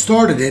initially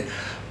started it,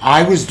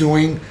 I was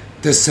doing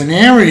the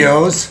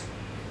scenarios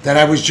that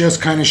I was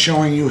just kind of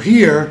showing you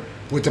here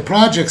with the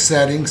project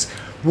settings,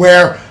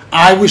 where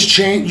I was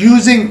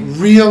using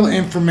real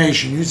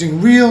information,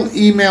 using real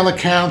email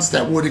accounts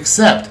that would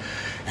accept.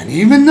 And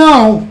even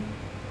though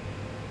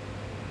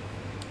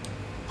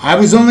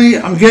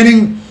I'm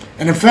getting,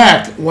 and in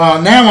fact,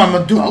 while now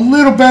I'm doing a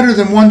little better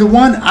than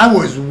 1-to-1, I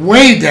was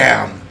way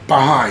down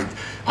behind.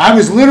 I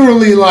was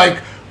literally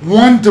like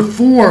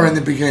 1-to-4 in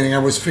the beginning. I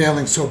was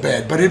failing so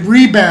bad, but it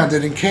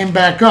rebounded and came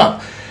back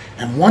up.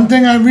 And one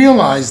thing I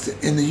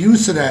realized in the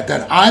use of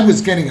that I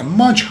was getting a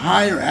much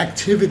higher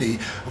activity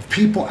of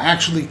people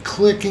actually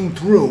clicking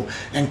through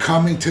and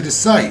coming to the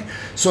site.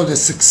 So the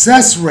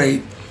success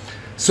rate,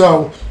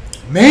 so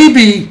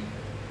maybe,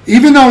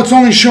 even though it's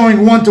only showing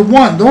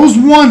 1-to-1, those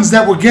ones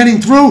that were getting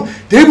through,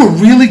 they were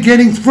really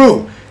getting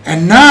through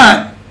and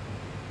not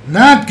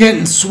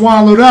getting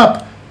swallowed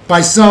up by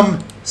some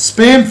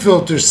spam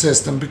filter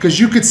system, because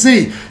you could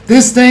see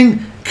this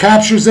thing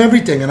captures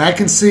everything, and I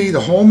can see the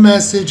whole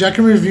message. I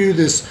can review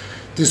this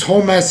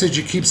whole message.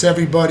 It keeps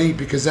everybody,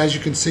 because as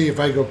you can see, if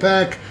I go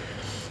back,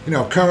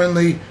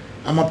 currently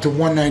I'm up to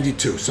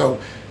 192. So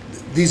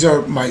these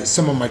are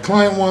some of my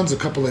client ones, a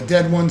couple of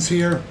dead ones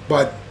here.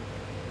 But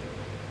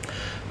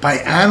by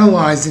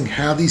analyzing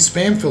how these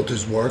spam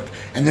filters work,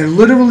 and they're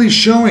literally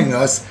showing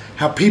us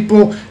how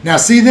people, now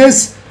see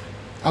this?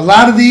 A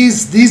lot of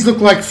these look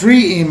like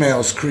free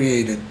emails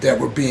created that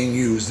were being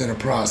used in a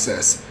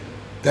process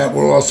that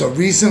were also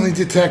recently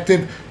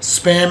detected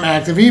spam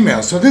active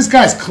emails. So this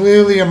guy's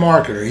clearly a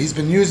marketer.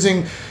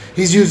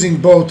 He's using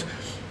both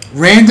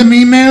random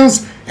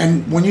emails,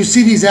 and when you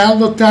see these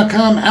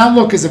Outlook.com,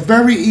 Outlook is a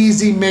very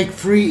easy make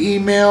free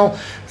email,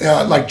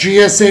 like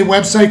GSA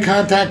website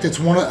contact. It's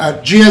one of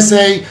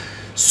GSA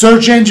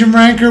search engine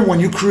ranker. When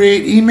you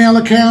create email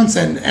accounts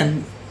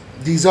and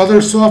these other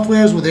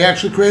softwares where they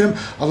actually create them,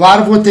 a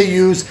lot of what they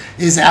use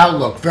is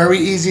Outlook. Very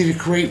easy to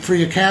create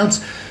free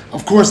accounts.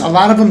 Of course, a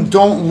lot of them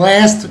don't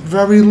last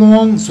very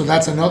long, so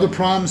that's another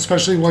problem,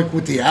 especially like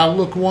with the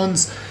Outlook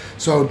ones.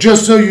 So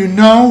just so you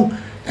know,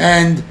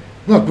 and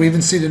look, we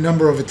even see the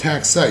number of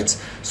attacked sites.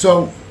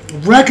 So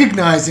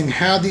recognizing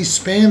how these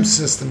spam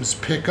systems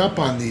pick up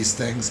on these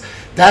things,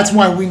 that's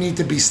why we need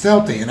to be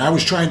stealthy. And I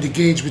was trying to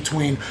gauge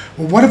between,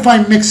 well, what if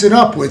I mix it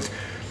up with,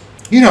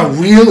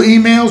 real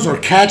emails or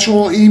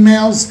catch-all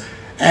emails,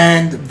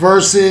 and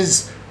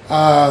versus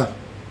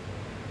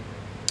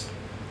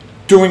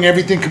doing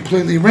everything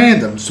completely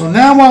random. So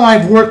now, while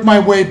I've worked my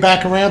way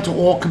back around to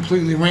all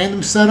completely random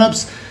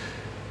setups,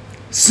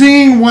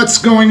 seeing what's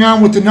going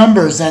on with the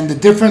numbers and the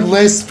different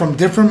lists from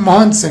different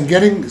months, and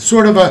getting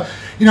sort of a,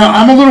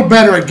 I'm a little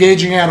better at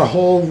gauging out a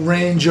whole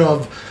range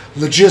of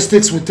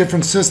logistics with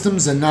different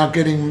systems and not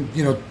getting,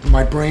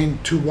 my brain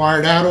too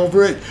wired out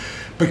over it,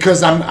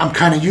 because I'm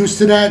kind of used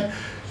to that.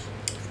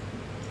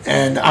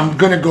 And I'm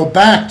going to go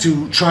back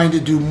to trying to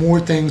do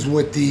more things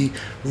with the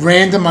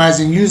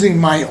randomizing using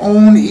my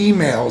own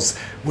emails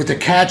with a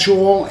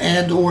catch-all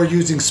and or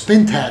using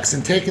Spintax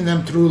and taking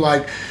them through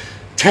like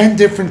 10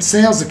 different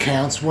sales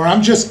accounts where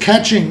I'm just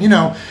catching, and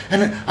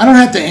I don't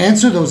have to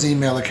answer those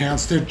email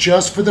accounts. They're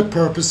just for the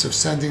purpose of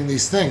sending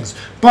these things.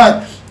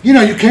 But, you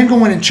can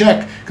go in and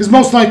check, because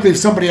most likely if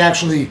somebody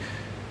actually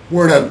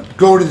were to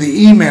go to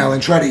the email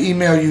and try to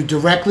email you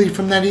directly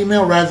from that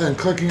email rather than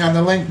clicking on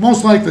the link,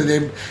 most likely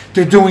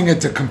they're doing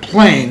it to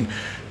complain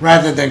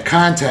rather than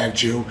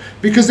contact you,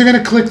 because they're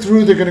going to click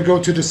through, they're going to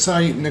go to the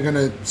site, and they're going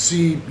to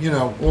see,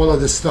 all of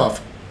this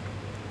stuff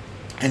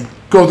and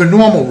go the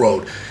normal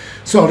road.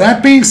 So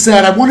that being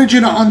said, I wanted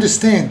you to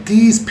understand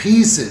these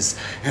pieces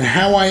and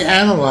how I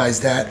analyze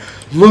that,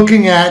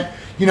 looking at,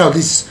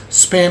 this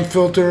spam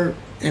filter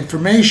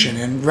information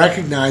and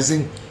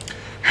recognizing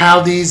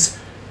how these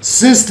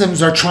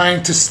systems are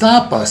trying to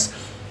stop us.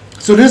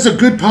 So there's a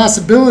good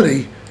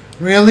possibility,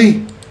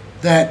 really,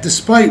 that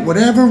despite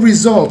whatever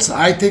results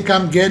I think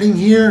I'm getting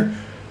here,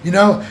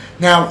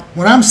 now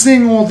when I'm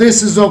saying all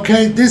this is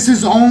okay,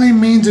 this only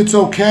means it's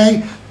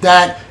okay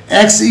that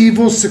X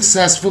Evil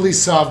successfully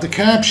solved the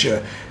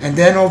CAPTCHA. And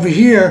then over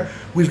here,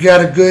 we've got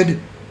a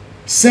good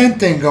scent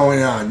thing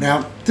going on.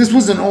 Now, this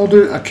was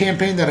a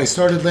campaign that I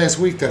started last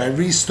week that I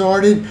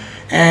restarted,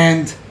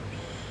 and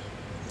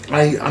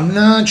I'm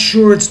not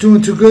sure it's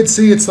doing too good.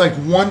 See, it's like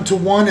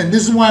 1-to-1, and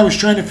this is why I was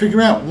trying to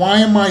figure out, why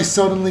am I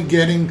suddenly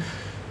getting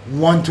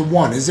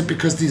 1-to-1? Is it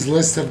because these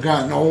lists have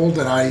gotten old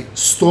and I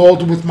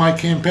stalled with my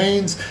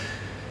campaigns?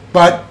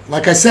 But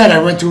like I said,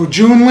 I went to a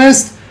June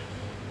list,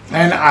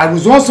 and I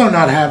was also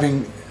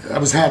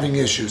having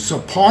issues. So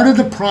part of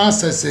the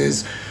process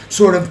is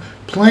sort of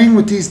playing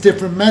with these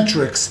different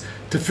metrics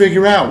to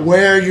figure out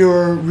where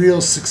your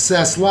real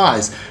success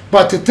lies.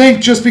 But to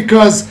think just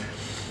because,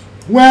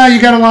 well,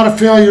 you got a lot of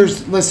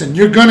failures, listen,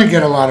 you're going to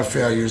get a lot of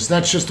failures.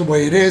 That's just the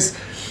way it is.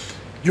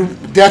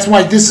 That's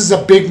why this is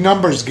a big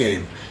numbers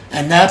game.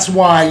 And that's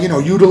why,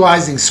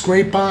 utilizing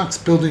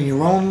Scrapebox, building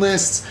your own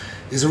lists,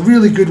 is a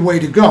really good way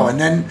to go. And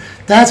then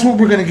that's what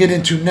we're going to get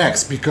into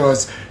next,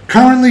 because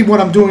currently what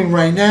I'm doing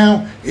right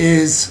now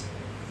is,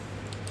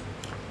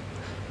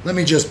 let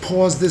me just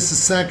pause this a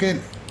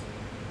second.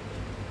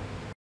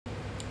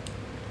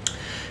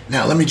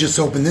 Now let me just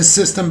open this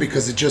system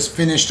because it just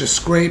finished a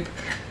scrape.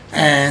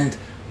 And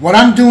what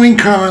I'm doing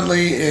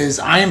currently is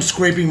I am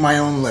scraping my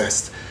own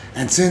list.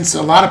 And since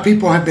a lot of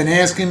people have been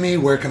asking me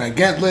where can I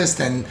get lists,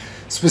 and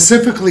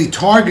specifically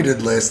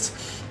targeted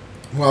lists,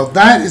 well,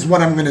 that is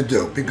what I'm going to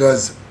do,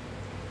 because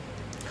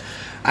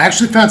I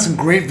actually found some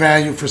great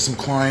value for some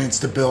clients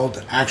to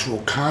build actual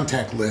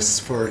contact lists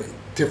for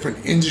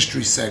different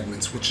industry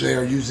segments, which they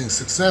are using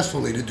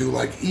successfully to do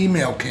like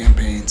email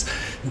campaigns,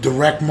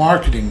 direct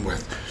marketing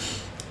with.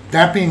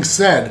 That being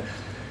said,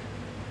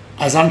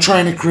 as I'm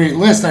trying to create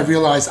lists, I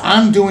realize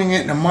I'm doing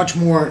it in a much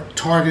more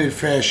targeted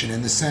fashion,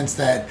 in the sense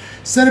that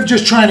instead of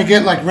just trying to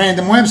get like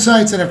random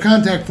websites that have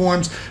contact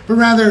forms, but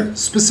rather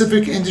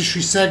specific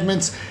industry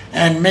segments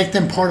and make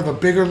them part of a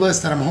bigger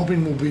list that I'm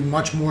hoping will be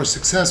much more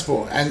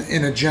successful and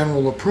in a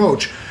general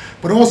approach,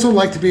 but also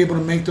like to be able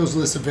to make those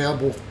lists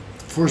available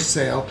for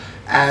sale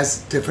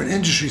as different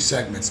industry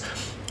segments.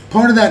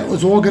 Part of that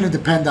was all going to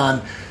depend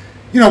on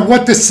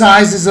what the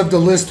sizes of the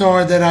list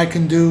are that I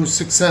can do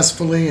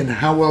successfully and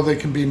how well they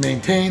can be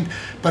maintained.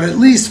 But at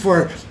least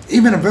for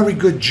even a very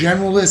good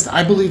general list,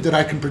 I believe that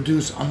I can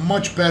produce a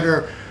much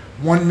better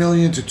 1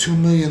 million to 2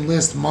 million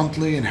list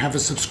monthly and have a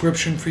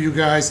subscription for you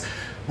guys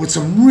with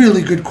some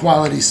really good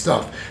quality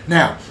stuff.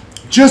 Now,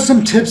 just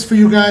some tips for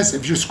you guys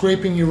if you're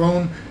scraping your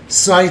own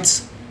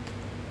sites.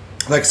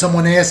 Like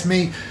someone asked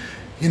me,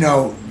 you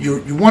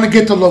want to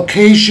get the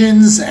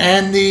locations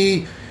and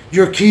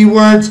your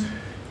keywords.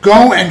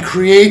 Go and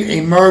create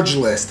a merge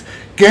list.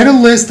 Get a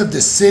list of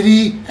the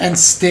city and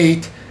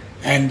state,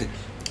 and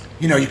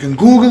you can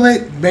Google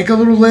it, make a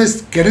little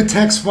list, get a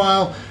text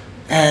file,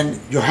 and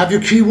you'll have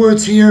your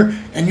keywords here,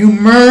 and you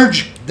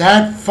merge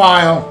that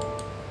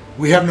file.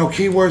 We have no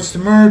keywords to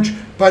merge,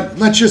 but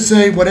let's just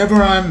say whatever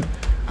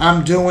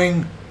I'm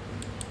doing,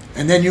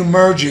 and then you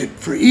merge it.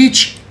 For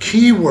each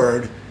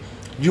keyword,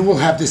 you will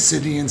have the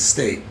city and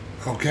state,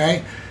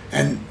 okay?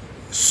 And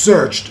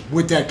searched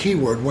with that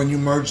keyword when you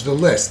merge the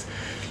list.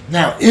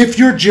 Now, if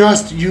you're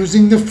just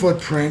using the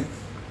footprint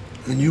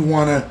and you're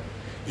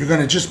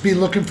going to just be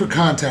looking for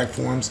contact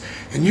forms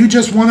and you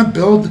just want to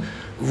build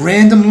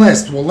random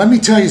lists, well, let me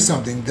tell you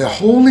something. The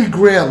holy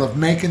grail of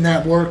making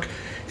that work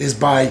is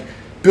by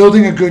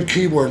building a good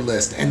keyword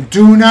list. And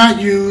do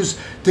not use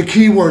the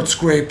keyword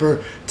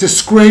scraper to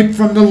scrape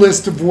from the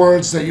list of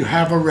words that you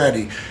have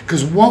already.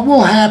 Because what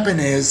will happen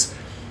is,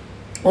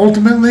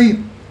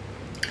 ultimately,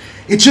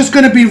 it's just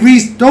going to be,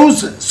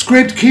 those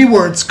scraped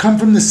keywords come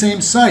from the same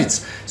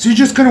sites. So you're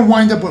just going to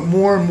wind up with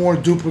more and more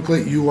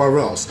duplicate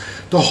URLs.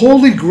 The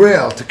holy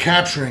grail to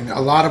capturing a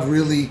lot of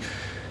really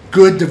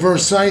good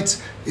diverse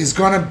sites is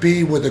going to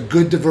be with a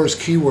good diverse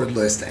keyword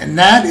list. And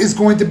that is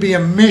going to be a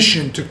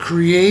mission to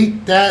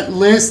create that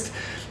list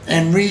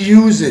and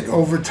reuse it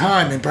over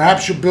time, and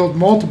perhaps you'll build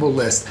multiple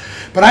lists.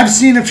 But I've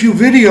seen a few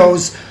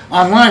videos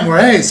online where,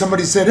 hey,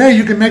 somebody said, hey,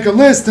 you can make a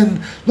list,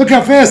 and look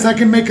how fast I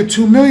can make a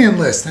 2 million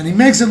list, and he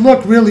makes it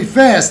look really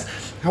fast.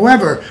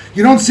 However,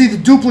 you don't see the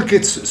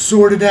duplicates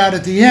sorted out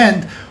at the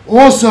end.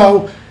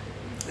 Also,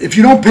 if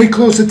you don't pay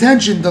close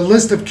attention, the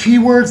list of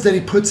keywords that he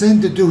puts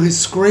in to do his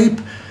scrape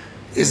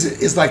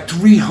is like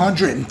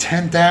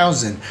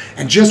 310,000.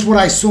 And just what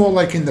I saw,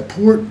 like in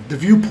the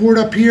viewport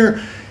up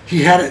here,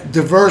 he had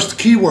diverse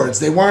keywords.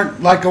 They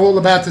weren't like all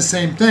about the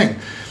same thing.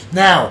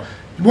 Now,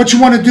 what you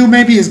want to do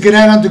maybe is get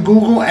out onto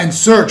Google and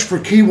search for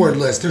keyword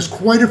lists. There's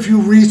quite a few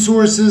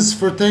resources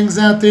for things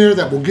out there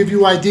that will give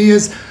you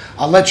ideas.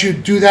 I'll let you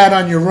do that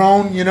on your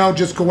own, you know,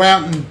 just go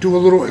out and do a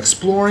little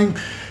exploring.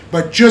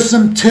 But just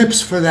some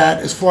tips for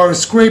that as far as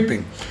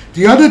scraping.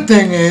 The other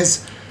thing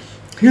is,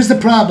 here's the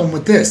problem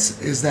with this,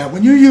 is that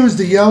when you use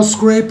the Yell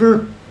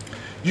scraper,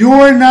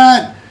 you're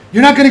not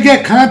going to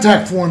get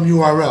contact form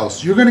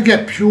URLs. You're going to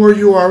get pure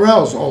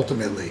URLs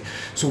ultimately.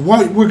 So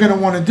what we're going to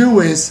want to do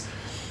is,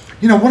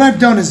 you know, what I've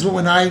done is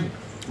when I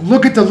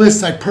look at the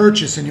lists I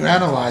purchase and you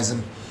analyze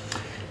them,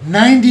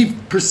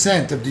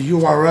 90% of the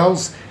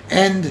URLs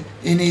end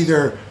in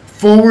either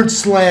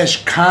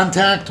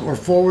 /contact or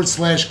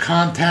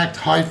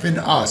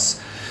 /contact-us.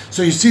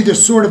 So you see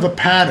there's sort of a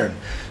pattern.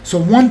 So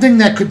one thing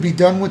that could be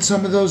done with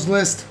some of those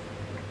lists,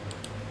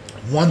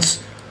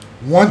 once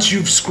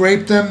you've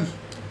scraped them,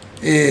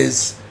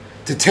 is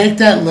to take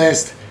that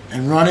list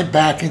and run it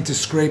back into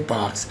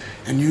Scrapebox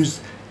and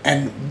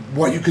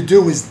what you could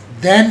do is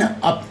then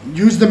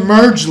use the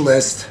merge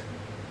list,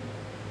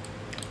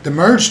 the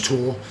merge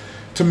tool,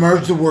 to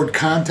merge the word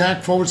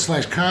contact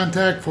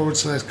 /contact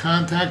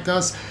 /contact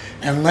us,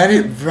 and let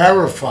it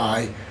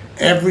verify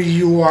every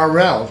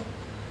URL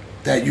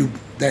that you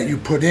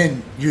put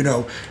in. You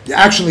know,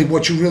 actually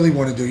what you really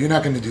want to do, you're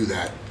not going to do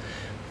that.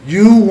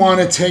 You want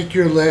to take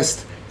your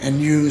list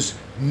and use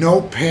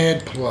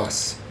Notepad+.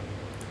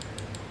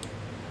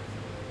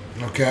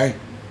 Okay?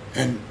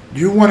 And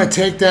you want to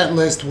take that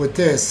list with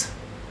this.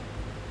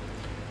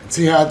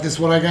 See how this is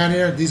what I got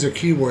here? These are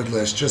keyword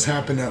lists, just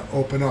happened to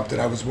open up that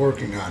I was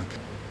working on.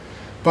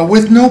 But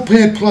with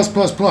Notepad++,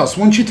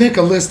 once you take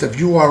a list of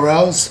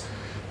URLs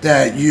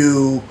that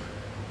you've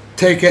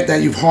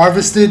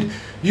harvested,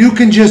 you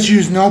can just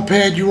use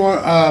Notepad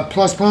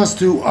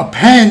to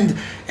append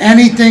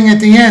anything at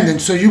the end.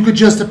 And so you could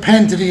just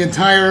append to the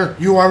entire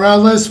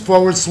URL list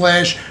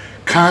 /contact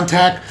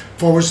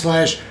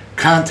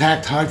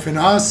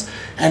 /contact-us.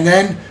 And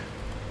then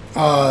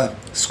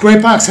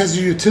Scrapebox has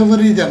a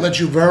utility that lets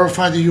you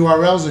verify the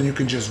URLs, and you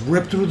can just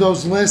rip through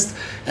those lists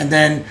and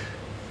then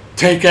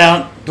take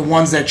out the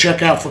ones that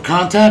check out for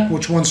contact,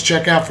 which ones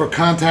check out for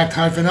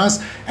contact-us,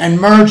 and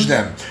merge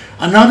them.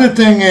 Another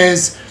thing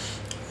is,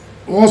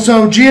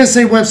 also,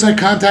 GSA website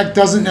contact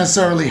doesn't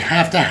necessarily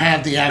have to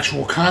have the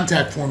actual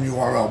contact form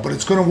URL, but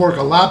it's going to work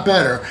a lot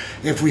better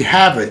if we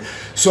have it.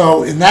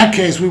 So in that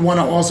case, we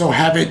want to also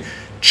have it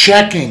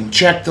check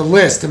the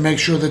list to make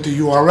sure that the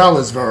URL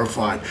is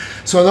verified.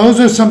 So those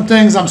are some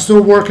things I'm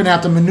still working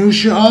out the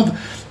minutia of,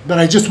 but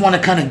I just want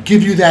to kind of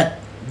give you that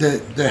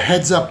the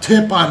heads up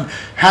tip on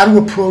how to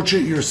approach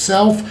it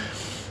yourself.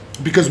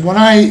 Because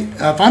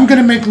if I'm going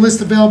to make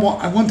lists available,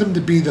 I want them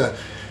to be the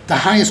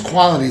highest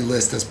quality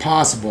list as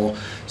possible,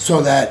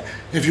 so that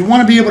if you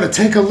want to be able to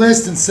take a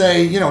list and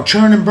say, you know,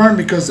 churn and burn,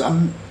 because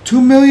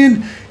 2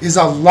 million is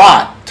a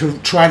lot to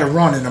try to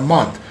run in a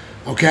month.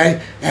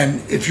 Okay,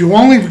 and if you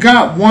only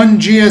got one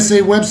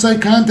GSA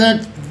website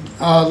contact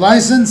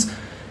license,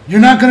 you're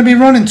not going to be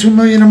running 2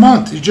 million a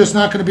month. You're just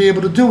not going to be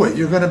able to do it.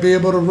 You're going to be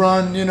able to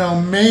run, you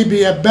know,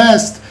 maybe at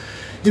best,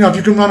 you know, if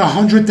you can run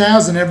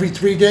 100,000 every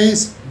 3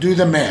 days, do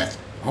the math.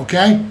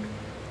 Okay,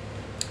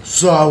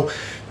 so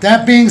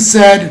that being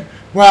said,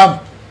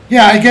 well,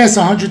 yeah, I guess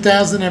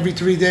 100,000 every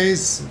 3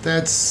 days.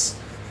 That's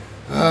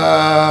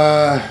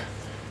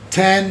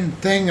 10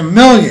 thing, a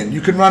million.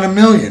 You can run 1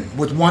 million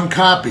with one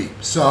copy.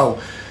 So,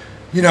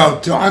 you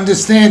know, to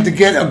understand, to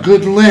get a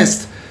good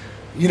list,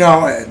 you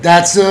know,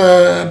 that's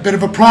a bit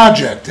of a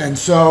project. And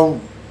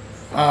so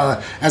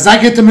as I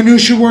get the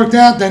minutia worked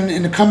out, then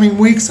in the coming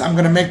weeks, I'm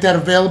going to make that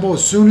available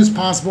as soon as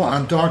possible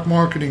on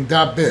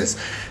darkmarketing.biz.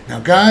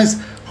 Now,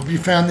 guys, hope you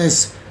found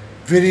this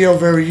video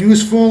very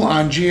useful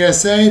on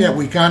GSA, that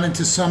we got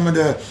into some of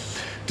the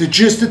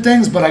gist of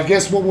things. But I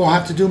guess what we'll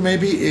have to do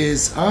maybe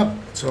is,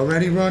 it's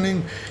already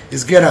running,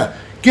 is get a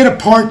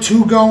part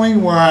 2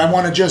 going, where I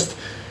want to just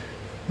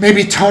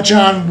maybe touch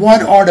on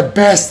what are the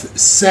best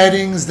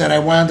settings that I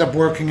wound up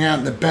working out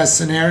in the best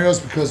scenarios.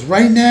 Because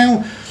right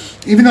now,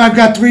 even though I've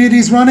got 3 of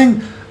these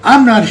running,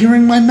 I'm not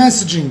hearing my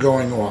messaging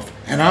going off,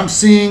 and I'm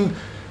seeing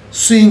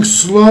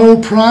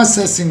slow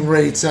processing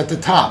rates at the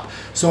top.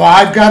 So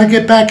I've got to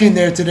get back in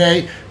there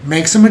today,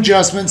 make some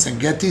adjustments, and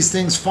get these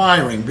things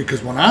firing.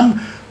 Because when I'm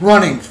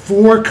running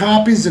 4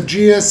 copies of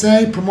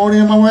GSA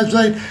promoting on my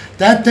website,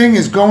 that thing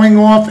is going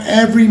off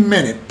every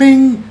minute.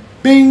 Bing,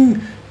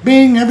 bing,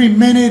 bing, every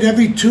minute,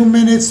 every 2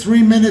 minutes,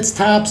 3 minutes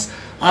tops.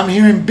 I'm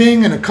here in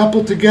Bing and a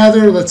couple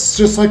together. It's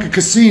just like a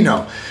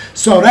casino.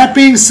 So that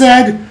being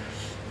said,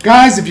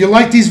 guys, if you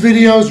like these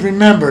videos,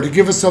 remember to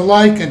give us a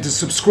like and to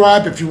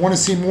subscribe if you want to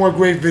see more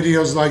great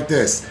videos like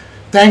this.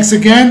 Thanks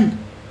again.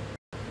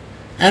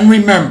 And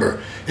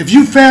remember, if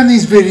you found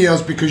these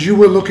videos because you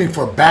were looking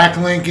for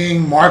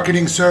backlinking,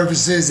 marketing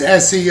services,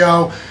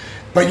 SEO,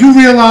 but you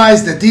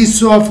realize that these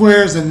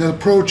softwares and the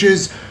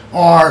approaches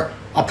are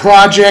a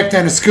project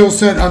and a skill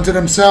set unto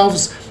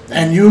themselves,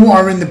 and you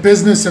are in the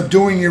business of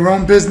doing your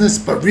own business,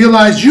 but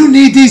realize you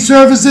need these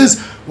services,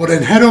 well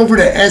then head over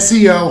to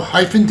SEO-depot.com.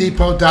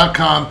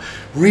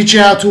 Reach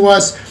out to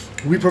us.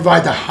 We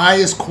provide the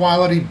highest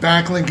quality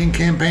backlinking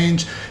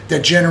campaigns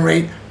that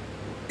generate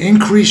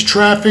increased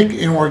traffic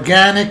in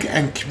organic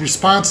and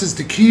responses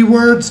to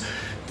keywords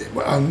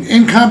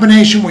in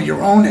combination with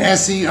your own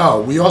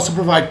SEO. We also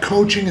provide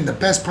coaching and the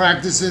best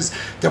practices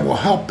that will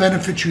help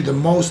benefit you the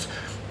most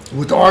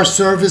with our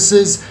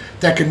services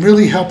that can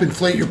really help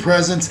inflate your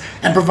presence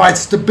and provide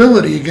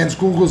stability against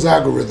Google's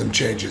algorithm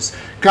changes.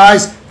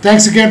 Guys,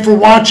 thanks again for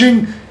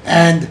watching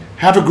and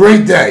have a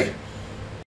great day.